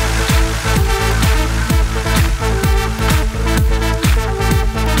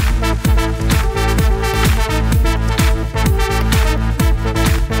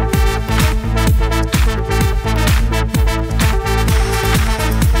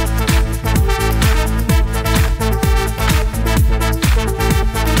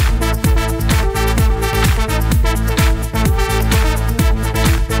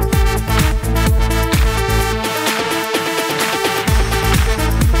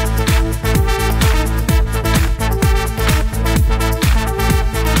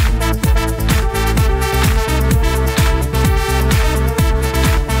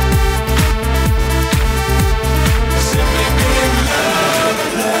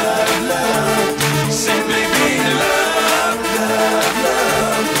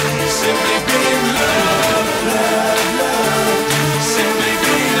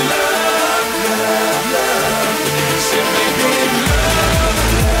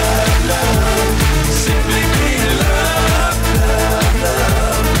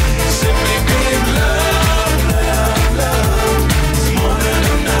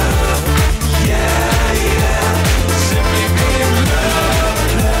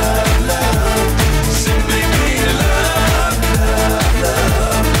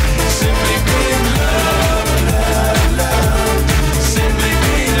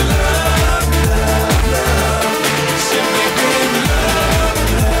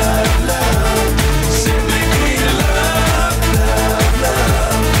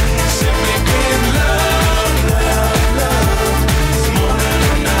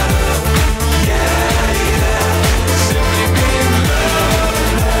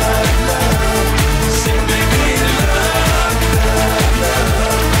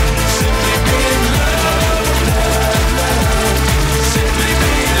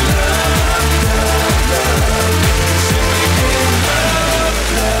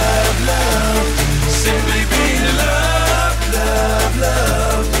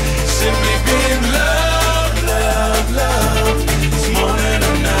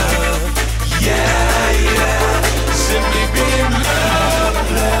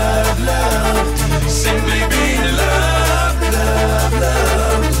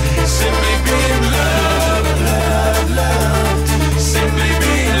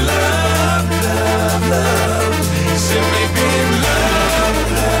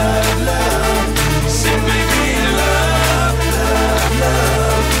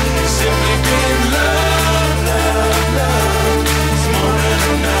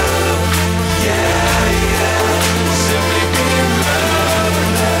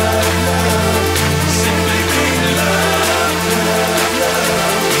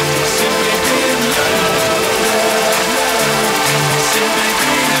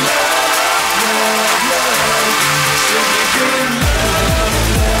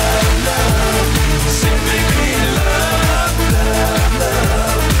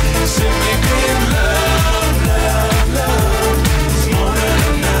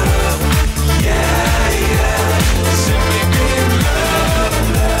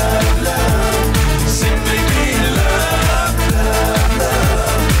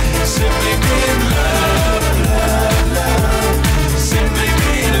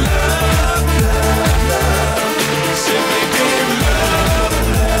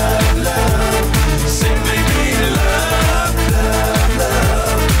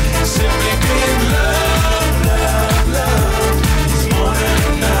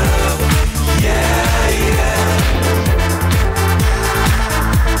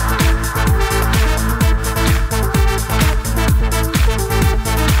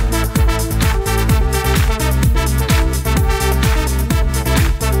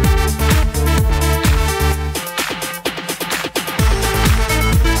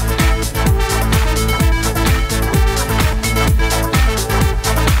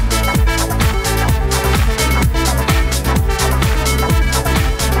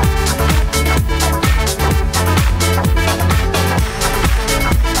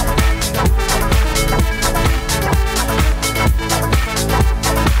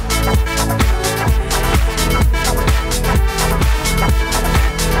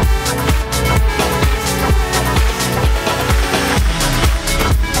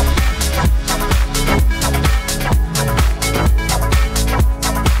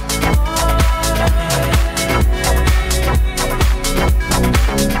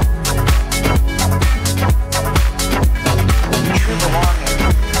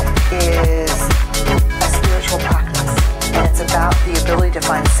 really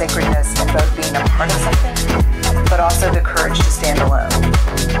defines sacredness in both being a part of something, but also the courage to stand alone.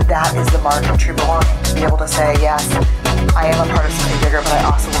 That is the mark of true belonging, to be able to say, yes, I am a part of something bigger, but I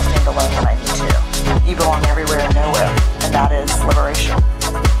also will stand alone when I need to. You belong everywhere and nowhere, and that is liberation.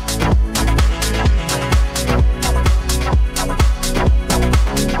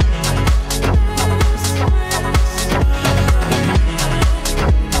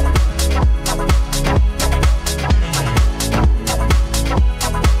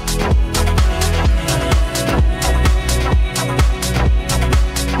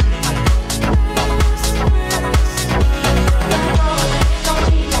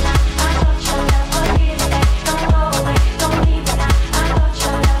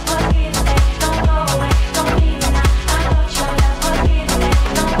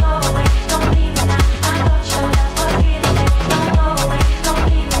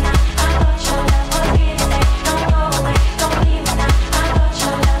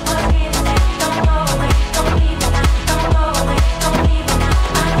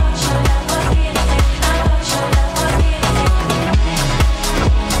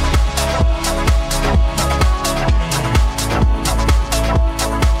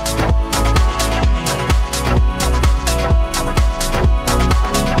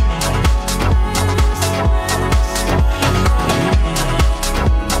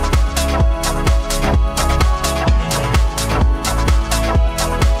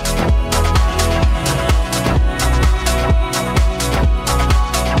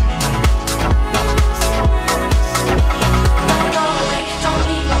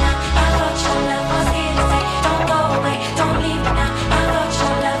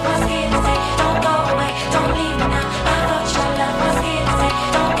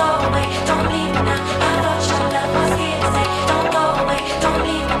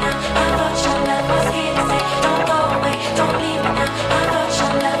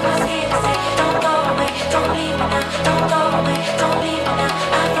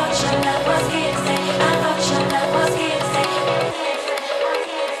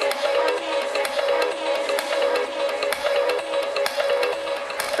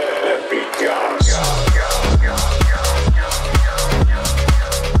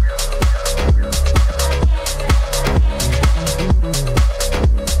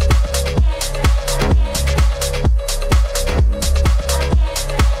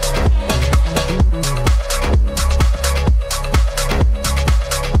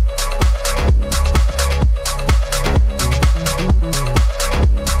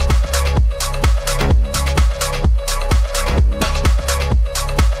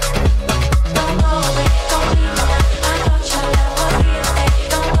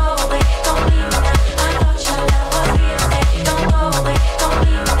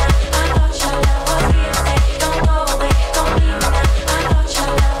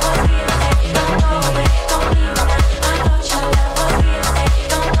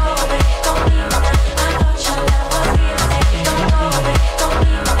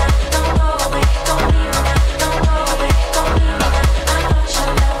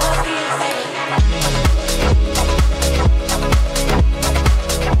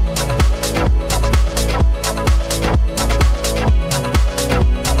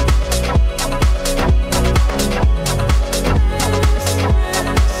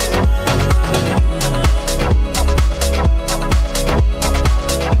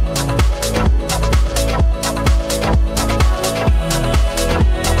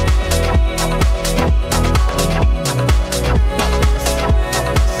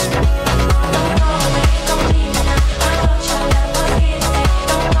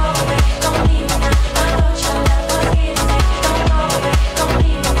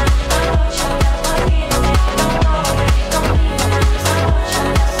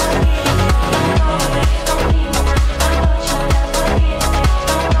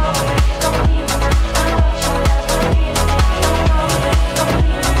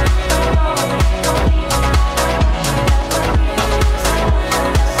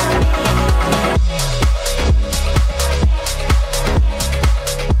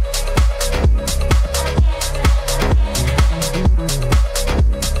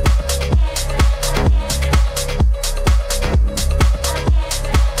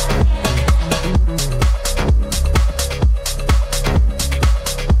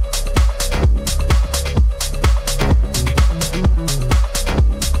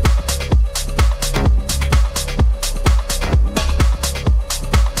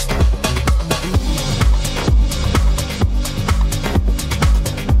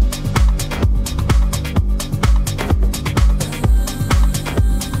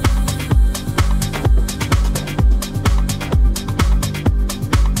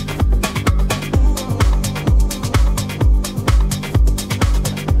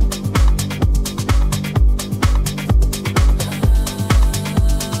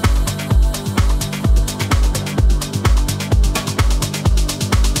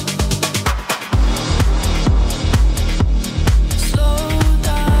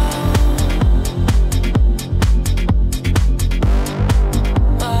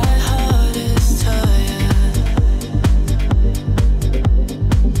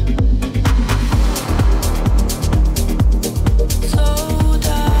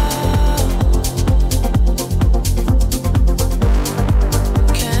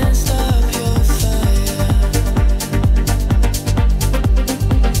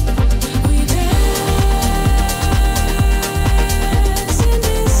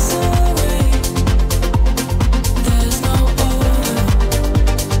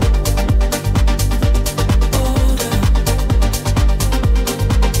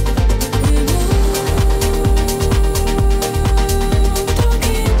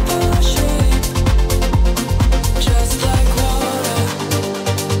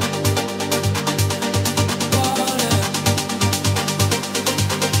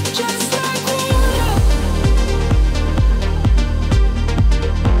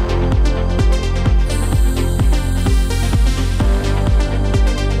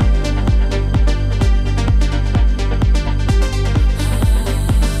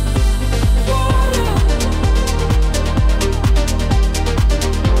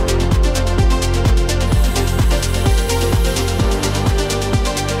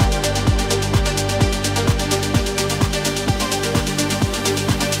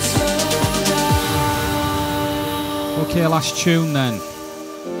 Okay, last tune then.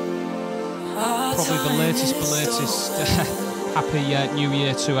 Probably the latest. Happy New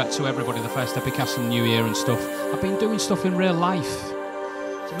Year to everybody. The first EPICAST in the New Year and stuff. I've been doing stuff in real life.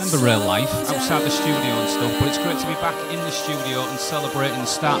 Remember real life, outside the studio and stuff, but it's great to be back in the studio and celebrating the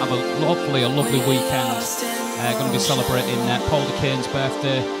start of hopefully a lovely weekend. Going to be celebrating Paul DeCane's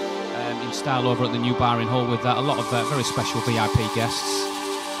birthday in style over at the new bar in Hull with a lot of very special VIP guests.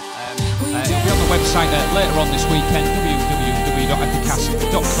 It'll be on the website later on this weekend,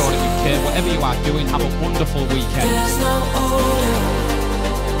 www.epicast.co.uk. Whatever you are doing, have a wonderful weekend.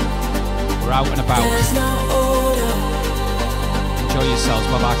 We're out and about. Enjoy yourselves.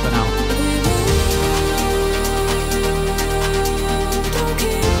 Bye bye for now.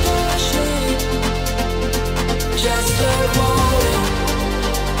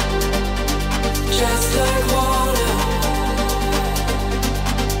 Just like water.